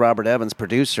that says Robert Evans,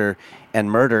 producer,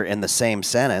 and murder in the same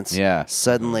sentence. Yeah.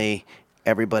 Suddenly,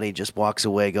 everybody just walks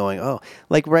away going, oh.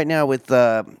 Like right now with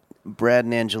Brad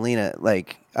and Angelina,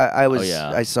 like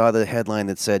I saw the headline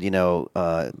that said,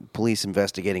 police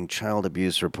investigating child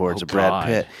abuse reports of Brad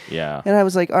Pitt. Yeah. And I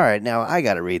was like, all right, now I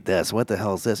got to read this. What the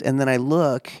hell is this? And then I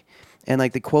look, and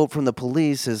like the quote from the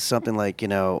police is something like,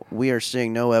 we are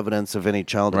seeing no evidence of any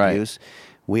child abuse.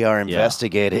 We are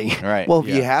investigating. Right. Well,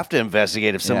 you have to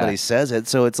investigate if somebody says it.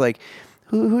 So it's like,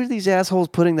 who are these assholes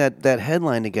putting that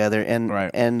headline together?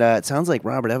 And it sounds like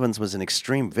Robert Evans was an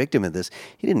extreme victim of this.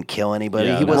 He didn't kill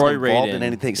anybody. He wasn't involved in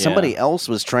anything. Somebody else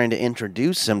was trying to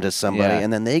introduce him to somebody,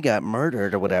 and then they got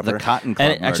murdered or whatever. The Cotton Club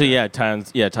and actually,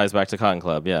 ties back to Cotton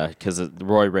Club, because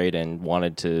Roy Radin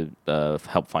wanted to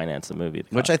help finance the movie.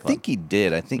 Which I think he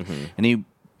did. I think, and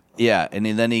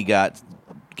then he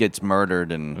gets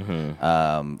murdered, and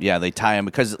they tie him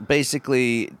because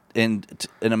basically in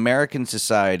American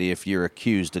society, if you're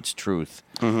accused, it's truth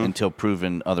until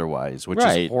proven otherwise, which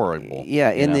is horrible.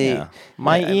 Yeah,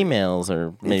 my emails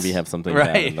or maybe have something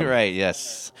bad in them. Right,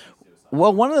 yes.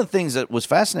 Well, one of the things that was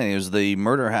fascinating was the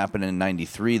murder happened in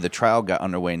 93. The trial got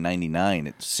underway in 99.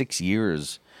 It's 6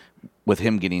 years with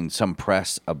him getting some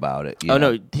press about it.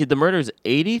 No, the murder's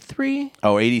 83?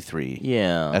 Oh, 83.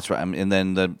 Yeah. That's right. And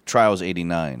then the trial's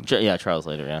 89. Trial's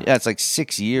later, Yeah, it's like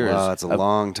 6 years. Wow, that's a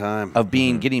long time. Of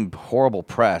getting horrible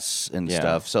press and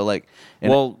stuff. So like...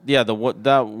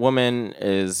 that woman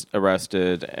is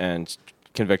arrested and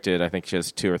convicted. I think she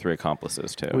has 2 or 3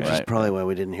 accomplices, too. Which is probably why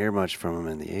we didn't hear much from him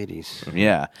in the 80s.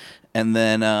 Yeah. And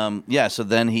then, so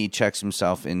then he checks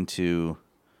himself into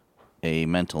a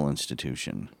mental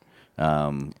institution.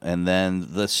 And then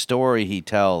the story he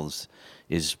tells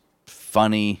is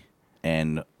funny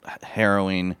and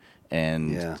harrowing,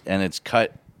 and it's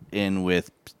cut in with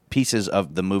pieces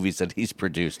of the movies that he's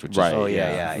produced, which is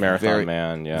Marathon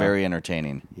Man, very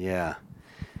entertaining. Yeah.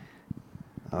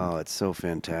 Oh, it's so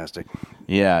fantastic.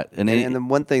 Yeah, and the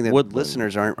one thing that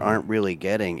listeners aren't really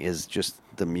getting is just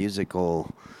the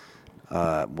musical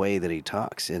way that he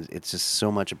talks. It's just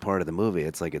so much a part of the movie.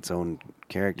 It's like its own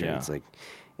character. Yeah. It's like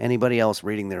anybody else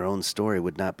reading their own story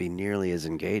would not be nearly as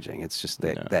engaging. It's just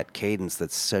that cadence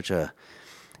that's such a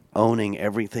owning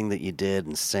everything that you did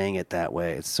and saying it that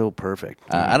way. It's so perfect.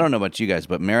 I don't know about you guys,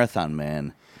 but Marathon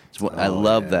Man, I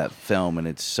love that film, and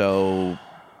it's so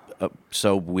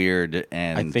so weird.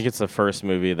 And I think it's the first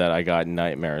movie that I got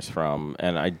nightmares from,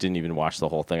 and I didn't even watch the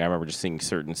whole thing. I remember just seeing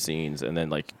certain scenes and then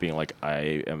like being like,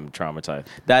 I am traumatized.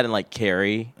 That and like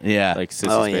Carrie, like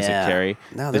Sissy Spacek Carrie.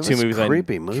 No, the two movies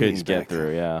creepy I movies couldn't get back through.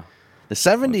 then. Yeah, the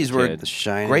 70s were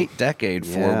The a great decade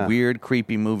for weird,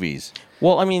 creepy movies.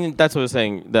 Well, I mean, that's what I was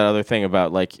saying. That other thing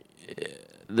about like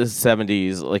the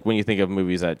 70s, like when you think of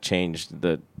movies that changed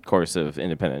the course of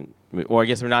independent, or I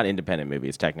guess they're not independent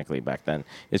movies technically back then.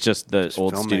 It's just the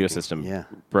old studio system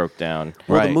broke down.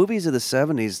 Well, the movies of the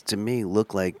 70s to me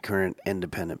look like current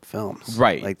independent films.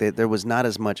 Right. Like there was not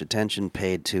as much attention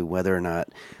paid to whether or not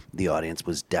the audience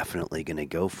was definitely going to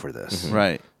go for this.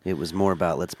 Right. It was more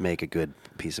about let's make a good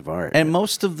piece of art. And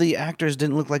most of the actors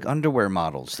didn't look like underwear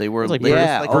models. They were like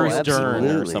Bruce Dern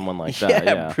or someone like that.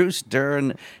 Yeah, Bruce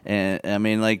Dern. And I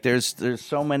mean, like, there's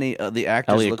so many of the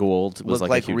actors Elliot Gould was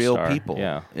look like a huge real star. people.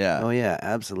 Yeah. Oh yeah,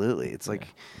 absolutely. It's like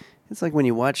when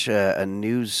you watch a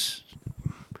news.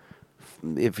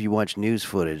 If you watch news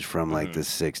footage from like the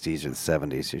 60s or the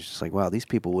 70s, you're just like, wow, these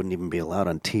people wouldn't even be allowed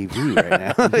on TV right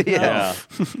now. Yeah.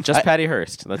 Just Patty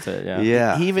Hearst. That's it.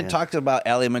 Yeah. He even talked about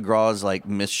Ally McGraw's like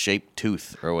misshaped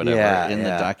tooth or whatever in the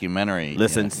documentary.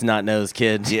 Listen, snot-nosed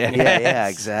kids. Yeah,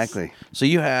 exactly. So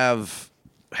you have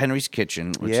Henry's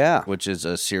Kitchen, which is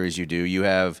a series you do. You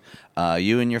have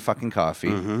You and Your Fucking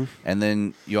Coffee, and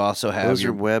then you also have those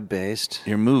are web-based.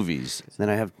 Your movies. Then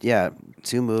I have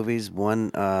two movies, one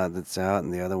that's out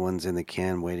and the other one's in the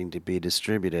can waiting to be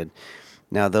distributed.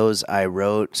 Now those I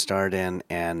wrote, starred in,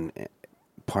 and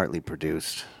partly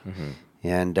produced.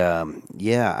 And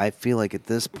I feel like at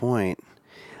this point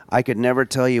I could never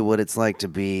tell you what it's like to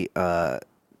be to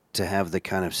have the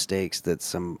kind of stakes that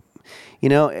some. You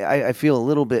know, I feel a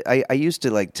little bit. I used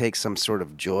to like take some sort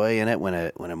of joy in it when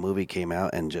a movie came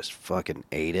out and just fucking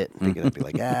ate it, thinking I'd be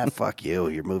like, fuck you,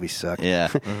 your movie sucked. Yeah.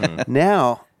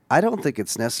 Now I don't think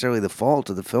it's necessarily the fault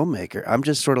of the filmmaker. I'm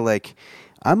just sort of like,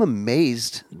 I'm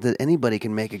amazed that anybody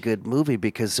can make a good movie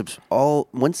because of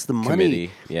once the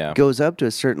money goes up to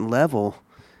a certain level.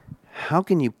 How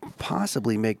can you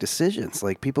possibly make decisions?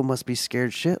 Like, people must be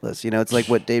scared shitless. You know, it's like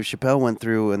what Dave Chappelle went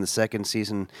through in the second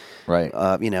season. Right.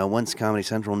 Once Comedy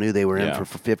Central knew they were in for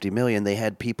 $50 million, they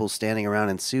had people standing around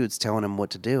in suits telling him what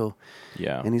to do.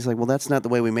 Yeah. And he's like, well, that's not the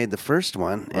way we made the first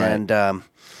one. Right. And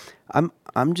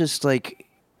I'm just like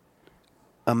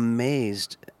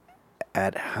amazed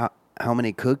at how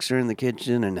many cooks are in the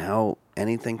kitchen and how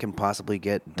anything can possibly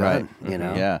get done. You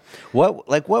know. Yeah. What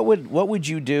would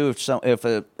you do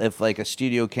if like a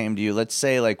studio came to you? Let's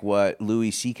say like what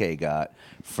Louis C.K. got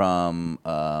from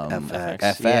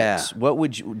FX.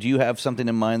 Yeah. Do you have something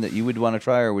in mind that you would want to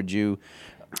try, or would you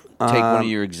take one of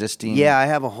your existing? Yeah, I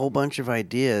have a whole bunch of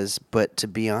ideas, but to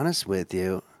be honest with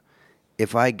you,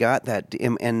 if I got that,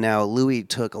 and now Louis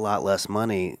took a lot less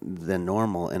money than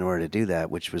normal in order to do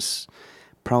that, which was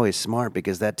probably smart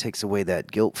because that takes away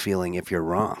that guilt feeling if you're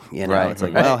wrong. You know, it's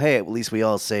like, well, hey, at least we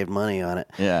all saved money on it.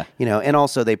 Yeah. You know, and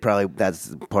also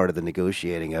that's part of the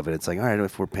negotiating of it. It's like, all right,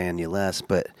 if we're paying you less,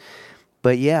 but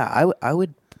yeah, I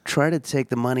would try to take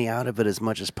the money out of it as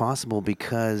much as possible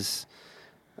because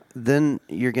then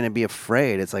you're going to be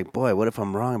afraid. It's like, boy, what if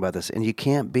I'm wrong about this? And you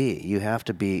can't be. You have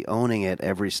to be owning it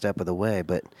every step of the way.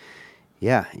 But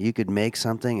yeah, you could make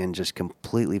something and just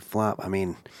completely flop. I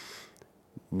mean,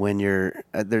 when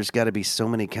there's got to be so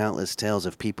many countless tales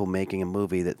of people making a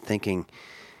movie that thinking,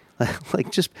 like,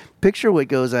 just picture what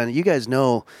goes on. You guys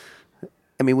know,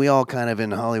 I mean, we all kind of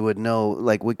in Hollywood know,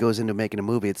 like, what goes into making a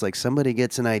movie. It's like somebody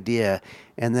gets an idea,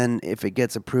 and then if it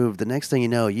gets approved, the next thing you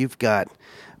know, you've got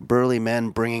burly men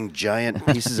bringing giant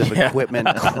pieces of equipment,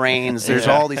 cranes. There's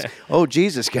all these, oh,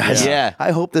 Jesus, guys. Yeah. I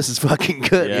hope this is fucking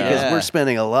good because we're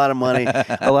spending a lot of money.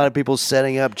 A lot of people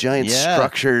setting up giant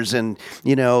structures and,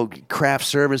 you know, craft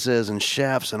services and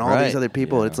chefs and all these other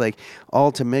people. Yeah. It's like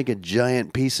all to make a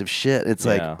giant piece of shit. It's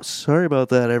like, sorry about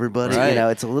that, everybody. Right. You know,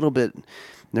 it's a little bit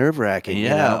nerve-wracking. Yeah,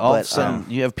 you know? all But, of a sudden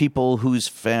you have people whose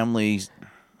families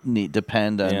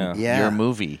depend on your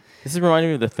movie. This is reminding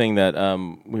me of the thing that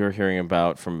we were hearing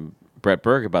about from Brett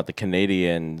Berg about the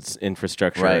Canadians'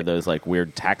 infrastructure, those like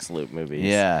weird tax loop movies.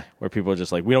 Yeah. Where people are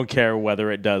just like, we don't care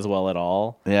whether it does well at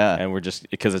all. Yeah. And we're just,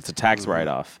 because it's a tax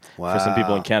write-off for some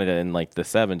people in Canada in like the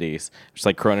 70s, just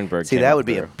like Cronenberg. See, that would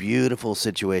be a beautiful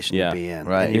situation to be in.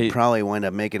 Right. And you'd probably wind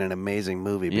up making an amazing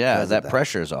movie because that of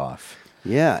pressure's off.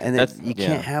 Yeah, and you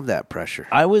can't have that pressure.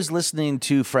 I was listening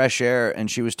to Fresh Air, and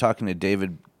she was talking to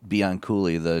David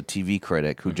Bianculli, the TV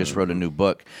critic, who just wrote a new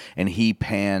book, and he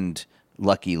panned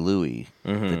Lucky Louie,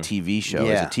 the TV show,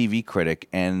 as a TV critic,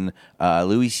 and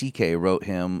Louis C.K. wrote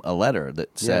him a letter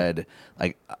that said,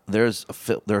 like, there's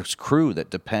crew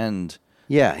that depend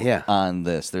Yeah. on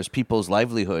this. There's people's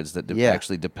livelihoods that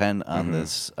actually depend on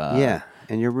this.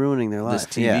 And you're ruining their life.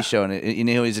 This TV show, and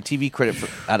he's a TV critic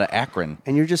out of Akron.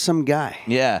 And you're just some guy.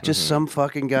 Yeah. Just some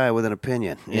fucking guy with an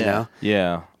opinion, you know?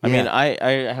 Yeah. I mean,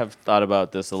 I have thought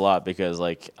about this a lot because,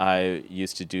 like, I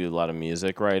used to do a lot of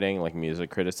music writing, like music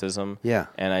criticism. Yeah.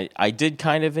 And I did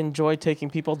kind of enjoy taking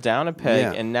people down a peg.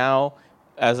 Yeah. And now,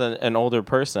 as an older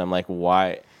person, I'm like,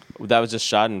 why? That was just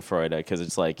Schadenfreude, because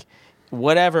it's like,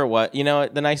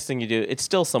 the nice thing you do, it's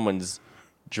still someone's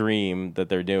dream that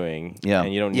they're doing,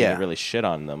 and you don't need to really shit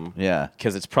on them,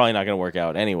 because it's probably not going to work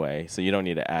out anyway, so you don't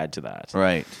need to add to that.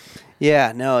 Right.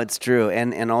 Yeah, no, it's true,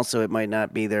 and also it might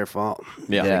not be their fault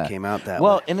that it came out that way.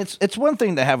 Well, and it's one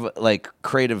thing to have like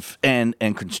creative and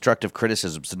constructive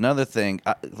criticism. It's another thing.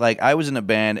 Like I was in a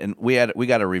band and we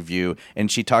got a review, and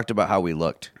she talked about how we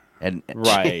looked. And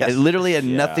right. It literally had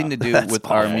nothing to do with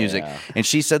our music. Yeah. And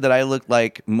she said that I looked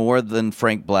like more than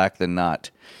Frank Black than not.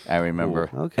 I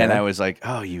remember. Ooh, okay. And I was like,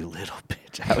 oh, you little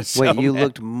bitch. I was Wait, so you mad.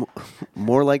 looked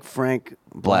more like Frank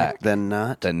Black than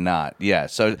not? Than not, yeah.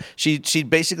 So she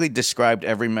basically described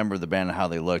every member of the band and how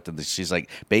they looked. And she's like,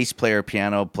 bass player,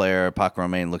 piano player, Pac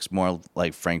Romain looks more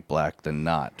like Frank Black than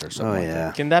not, or something like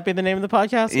that. Can that be the name of the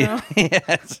podcast now?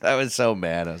 Yes. I was so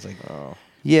mad. I was like, oh.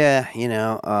 Yeah,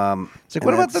 it's like,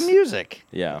 what about the music?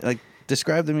 Yeah. Like,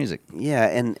 describe the music. Yeah,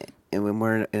 and when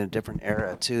we're in a different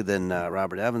era, too, than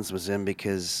Robert Evans was in,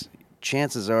 because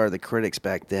chances are the critics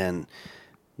back then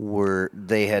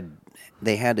they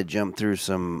had to jump through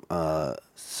some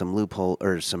loophole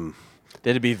or some...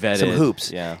 They had to be vetted. Some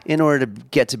hoops. Yeah. In order to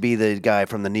get to be the guy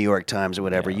from the New York Times or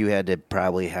whatever, you had to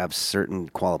probably have certain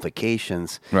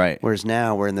qualifications. Right. Whereas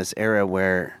now we're in this era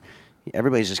where...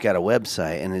 everybody's just got a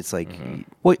website, and it's like...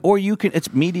 Well, or you can...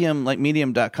 It's Medium, like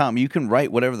Medium.com. You can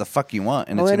write whatever the fuck you want,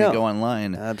 and it's going to go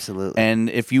online. Absolutely. And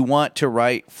if you want to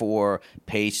write for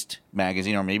Paste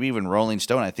Magazine, or maybe even Rolling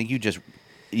Stone, I think you just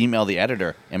email the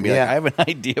editor and be like, I have an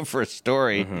idea for a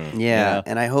story. Yeah,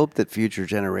 and I hope that future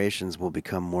generations will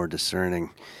become more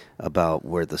discerning about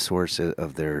where the source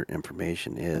of their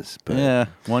information is. But, yeah,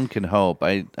 one can hope.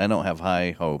 I don't have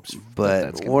high hopes.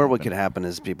 But what could happen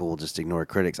is people will just ignore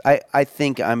critics. I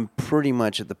think I'm pretty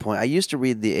much at the point. I used to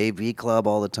read the AV Club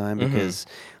all the time because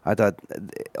I thought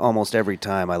almost every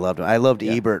time I loved him. I loved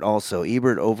Ebert also.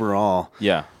 Ebert overall.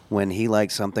 Yeah. When he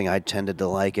liked something, I tended to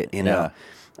like it. You know.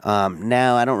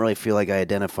 Now I don't really feel like I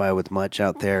identify with much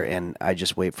out there, and I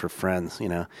just wait for friends. You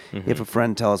know, if a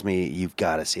friend tells me you've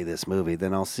got to see this movie,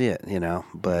 then I'll see it. You know,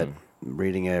 but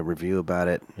reading a review about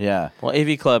it, Well,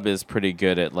 AV Club is pretty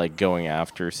good at like going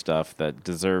after stuff that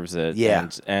deserves it,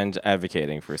 and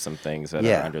advocating for some things that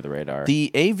are under the radar.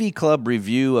 The AV Club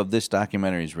review of this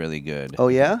documentary is really good. Oh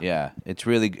yeah, yeah, it's a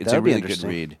really good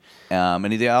read. And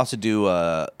they also do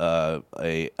a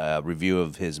review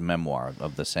of his memoir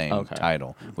of the same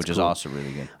title, which is also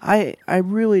really good. I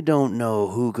really don't know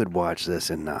who could watch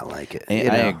this and not like it.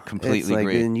 I completely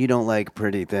agree. And you don't like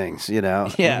pretty things, you know?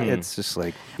 Yeah. It's just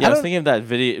like... I was thinking of that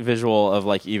visual of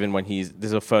like even when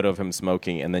there's a photo of him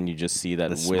smoking and then you just see that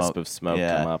wisp of smoke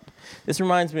come up. This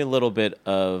reminds me a little bit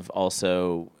of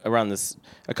also around this,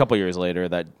 a couple years later,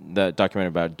 that documentary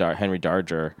about Henry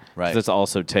Darger. Right. This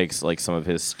also takes like some of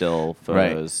his still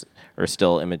photos or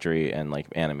still imagery and like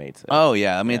animates it. Oh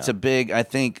yeah, I mean it's a big. I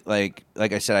think like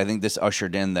I said, I think this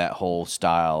ushered in that whole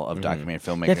style of documentary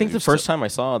filmmaking. Yeah, I think the first time I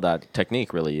saw that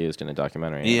technique really used in a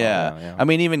documentary. Yeah. I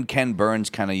mean even Ken Burns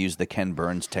kind of used the Ken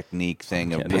Burns technique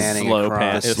thing of the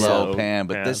slow pan,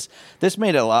 but this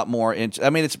made it a lot more. I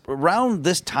mean it's around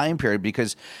this time period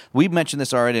because we've mentioned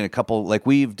this already in a couple. Like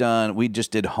we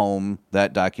just did Home,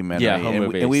 that documentary, Home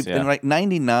movies, and we've in like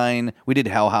 '99 we did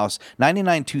Hell House.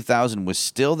 '99 2000 was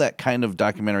still that kind of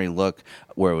documentary look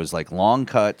where it was like long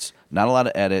cuts, not a lot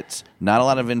of edits, not a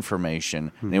lot of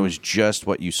information. And it was just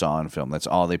what you saw on film. That's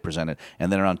all they presented.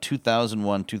 And then around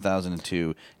 2001,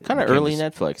 2002... kind of early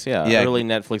Netflix, early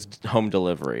Netflix home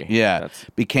delivery. Yeah,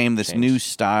 became this new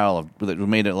style that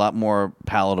made it a lot more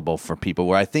palatable for people,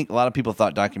 where I think a lot of people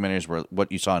thought documentaries were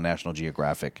what you saw on National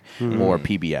Geographic or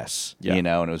PBS, you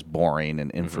know, and it was boring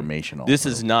and informational. This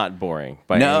is not boring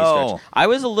by any stretch. I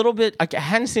was a little bit... I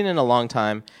hadn't seen it in a long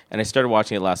time, and I started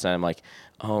watching it last night. I'm like...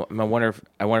 oh, I wonder if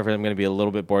I'm going to be a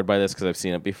little bit bored by this because I've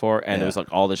seen it before, and it was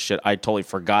like all this shit. I totally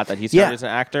forgot that he started as an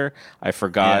actor. I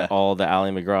forgot all the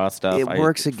Ally McGraw stuff. It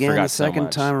works again the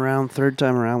second time around, third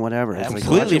time around, whatever. I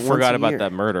completely forgot about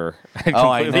that murder. I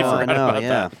completely forgot about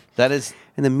that. That is...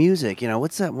 And the music, you know,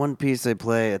 what's that one piece they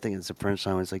play? I think it's a French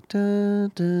song. It's like...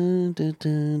 dun, dun, dun,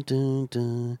 dun, dun,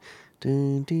 dun.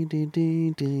 Oh,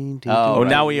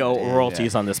 now we owe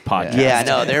royalties on this podcast. Yeah,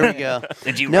 no, there we go.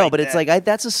 Did you No, write but it's that? like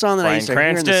that's a song that I Bryan used to hear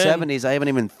in the Cranston. 70s. I haven't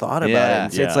even thought about Yeah.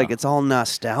 it. It's like it's all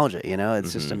nostalgia, you know?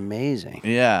 It's just amazing.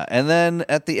 Yeah, and then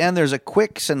at the end, there's a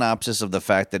quick synopsis of the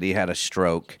fact that he had a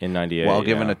stroke In 98, while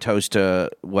giving yeah. a toast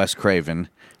to Wes Craven,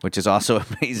 which is also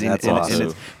amazing. That's And awesome.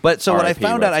 it's- But so what I R.I.P.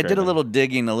 found out, Wes I did a Craven. little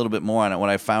digging, a little bit more on it. What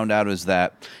I found out was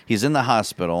that he's in the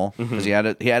hospital because he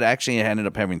had actually ended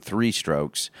up having 3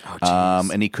 strokes,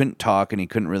 and he couldn't talk and he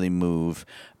couldn't really move,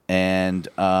 and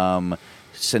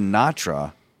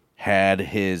Sinatra had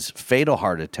his fatal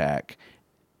heart attack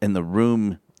in the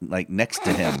room like next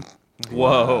to him.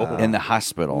 Whoa. In the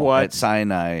hospital What? at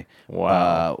Sinai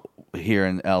Wow. here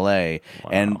in L.A.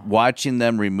 And watching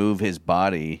them remove his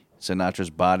body,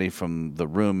 Sinatra's body, from the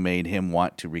room made him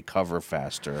want to recover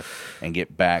faster and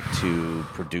get back to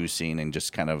producing and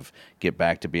just kind of get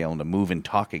back to be able to move and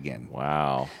talk again.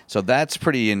 Wow. So that's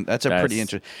pretty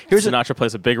interesting. Sinatra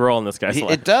plays a big role in this guy's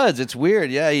life. It does. It's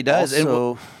weird. Yeah, he does.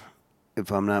 Also, if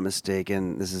I'm not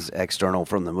mistaken, this is external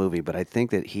from the movie, but I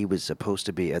think that he was supposed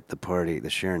to be at the party, the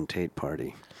Sharon Tate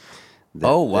party. That they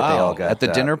all got, At the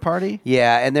dinner party?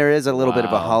 Yeah, and there is a little bit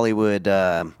of a Wow.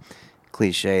 Hollywood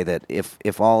cliche that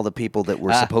if all the people that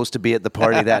were supposed to be at the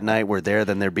party that night were there,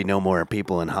 then there'd be no more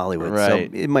people in Hollywood. Right.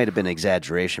 So it might have been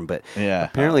exaggeration, but Yeah.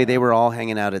 apparently they were all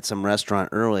hanging out at some restaurant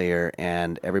earlier,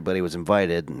 and everybody was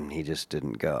invited, and he just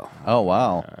didn't go. Oh,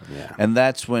 wow. Yeah. And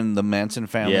that's when the Manson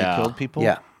family Yeah. killed people?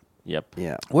 Yeah, Yep.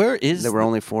 yeah. Where is There were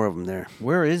only 4 of them there.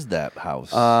 Where is that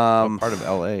house? What part of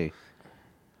L.A.?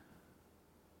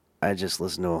 I just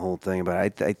listened to a whole thing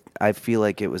about it. I feel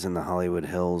like it was in the Hollywood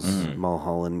Hills, Mm-hmm.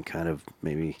 Mulholland, kind of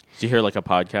maybe. Did you hear like a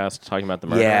podcast talking about the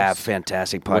murders? Yeah,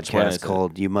 fantastic Which one is podcast it?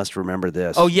 called "You Must Remember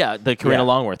This." Oh yeah, the Karina Yeah.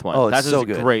 Longworth one. Oh, it's That is so a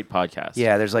good. great podcast.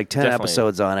 Yeah, there's like 10 Definitely.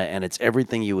 episodes on it, and it's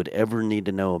everything you would ever need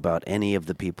to know about any of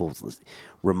the people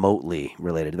remotely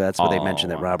related. That's where they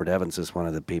mentioned that Robert Evans is one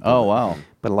of the people. Oh, wow.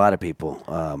 But a lot of people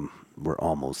were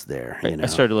almost there. You know? I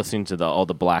started listening to all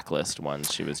the Blacklist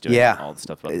ones she was doing. Yeah. All the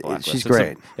stuff about the Blacklist. She's It's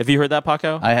great. have you heard that,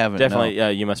 Paco? I haven't, Definitely. no. Yeah,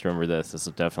 you must remember this. This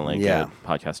is definitely a Yeah. good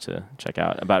podcast to check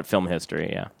out about film history.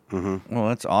 Yeah. Well,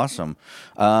 that's awesome.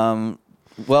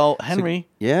 Well, Henry,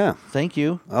 Yeah. thank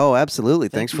you. Oh, absolutely.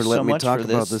 Thanks you for so letting me much talk for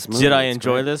about this. this movie. Did I It's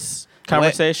enjoy great. this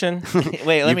conversation?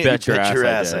 Wait, let You me bet your Bet your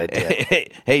ass ass I I did.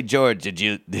 did. Hey, George, did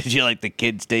you like the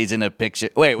kid stays in a picture?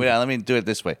 Wait, let me do it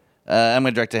this way. I'm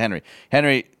going to direct to Henry.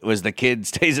 Henry, was the kid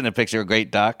stays in a picture a great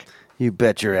doc? You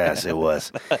bet your ass it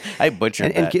was. I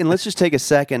butchered that. And let's just take a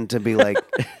second to be like,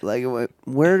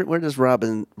 where does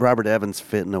Robert Evans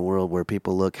fit in a world where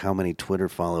people look how many Twitter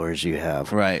followers you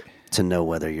have, Right. to know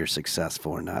whether you're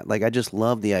successful or not? Like, I just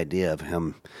love the idea of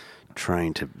him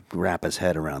trying to wrap his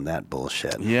head around that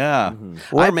bullshit. Yeah.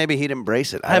 Or maybe he'd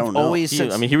embrace it. I don't know. always He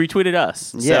retweeted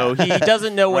us, so Yeah. he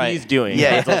doesn't know what Right. he's doing.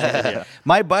 Yeah.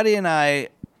 My buddy and I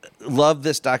loved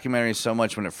this documentary so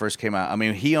much when it first came out. I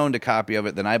mean, he owned a copy of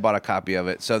it, then I bought a copy of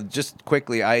it. So just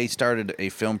quickly, I started a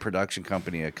film production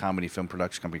company, a comedy film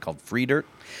production company called Free Dirt,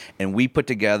 and we put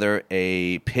together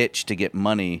a pitch to get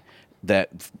money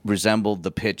that resembled the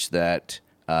pitch that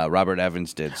Robert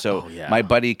Evans did. So my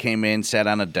buddy came in, sat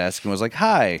on a desk, and was like,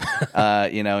 "Hi,"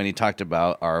 and he talked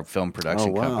about our film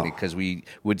production wow. company because we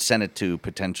would send it to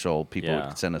potential people who Yeah.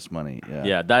 could send us money.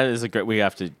 Yeah, that is a great. We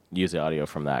have to use the audio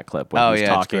from that clip. When Oh, he's yeah,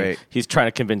 it's talking. great. He's trying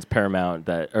to convince Paramount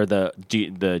or the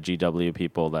GW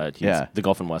people that the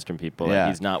Gulf and Western people that Yeah.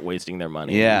 he's not wasting their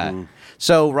money. Yeah.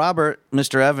 So, Robert,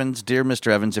 Mr. Evans, dear Mr.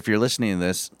 Evans, if you're listening to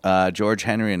this, George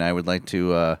Henry and I would like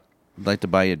to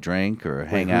buy you a drink or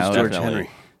hang Who's out. George Definitely. Henry?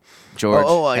 George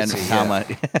I Henry, see, comma.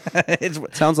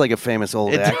 Sounds like a famous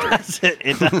old actor.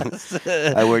 It does.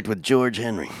 I worked with George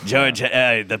Henry. George,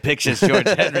 the pictures George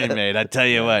Henry made. I tell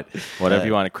you what. Whatever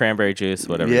you want, cranberry juice,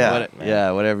 whatever. Yeah. you want, man.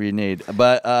 Yeah, whatever you need.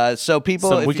 But so people,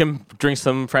 So if we you- can drink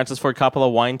some Francis Ford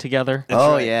Coppola wine together.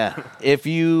 Oh, yeah. If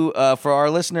you, for our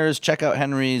listeners, check out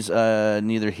Henry's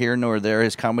Neither Here Nor There,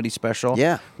 his comedy special.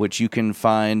 Yeah. Which you can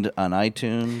find on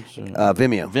iTunes,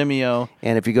 Vimeo.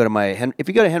 And if you go to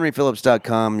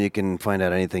henryphillips.com, you can find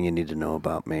out anything you need to know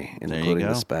about me, you including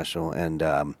go. the special. And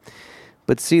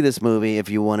but see this movie if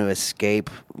you want to escape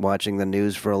watching the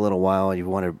news for a little while. You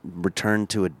want to return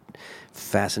to a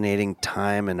fascinating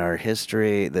time in our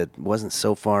history that wasn't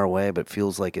so far away, but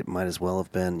feels like it might as well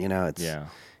have been.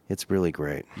 It's really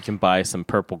great. You can buy some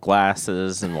purple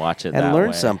glasses and watch it And that learn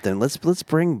way. something. Let's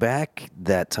bring back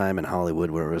that time in Hollywood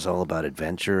where it was all about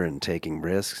adventure and taking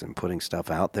risks and putting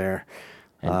stuff out there.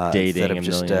 And dating instead of a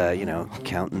just million.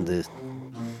 counting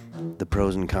the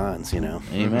pros and cons.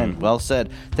 Amen. Well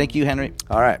said. Thank you, Henry.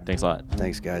 All right. Thanks a lot.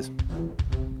 Thanks, guys.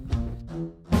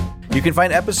 You can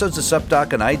find episodes of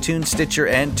SupDoc on iTunes, Stitcher,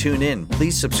 and TuneIn.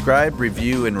 Please subscribe,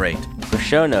 review, and rate. For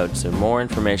show notes and more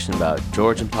information about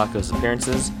George and Paco's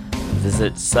appearances,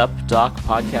 visit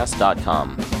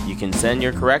supdocpodcast.com. You can send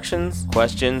your corrections,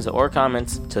 questions, or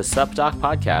comments to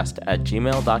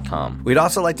supdocpodcast@gmail.com. We'd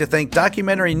also like to thank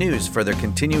Documentary News for their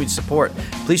continued support.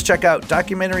 Please check out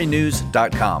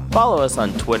documentarynews.com. Follow us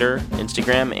on Twitter,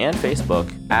 Instagram, and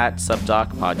Facebook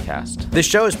 @SupDocPodcast. This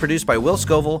show is produced by Will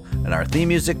Scoville, and our theme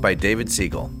music by David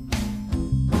Siegel.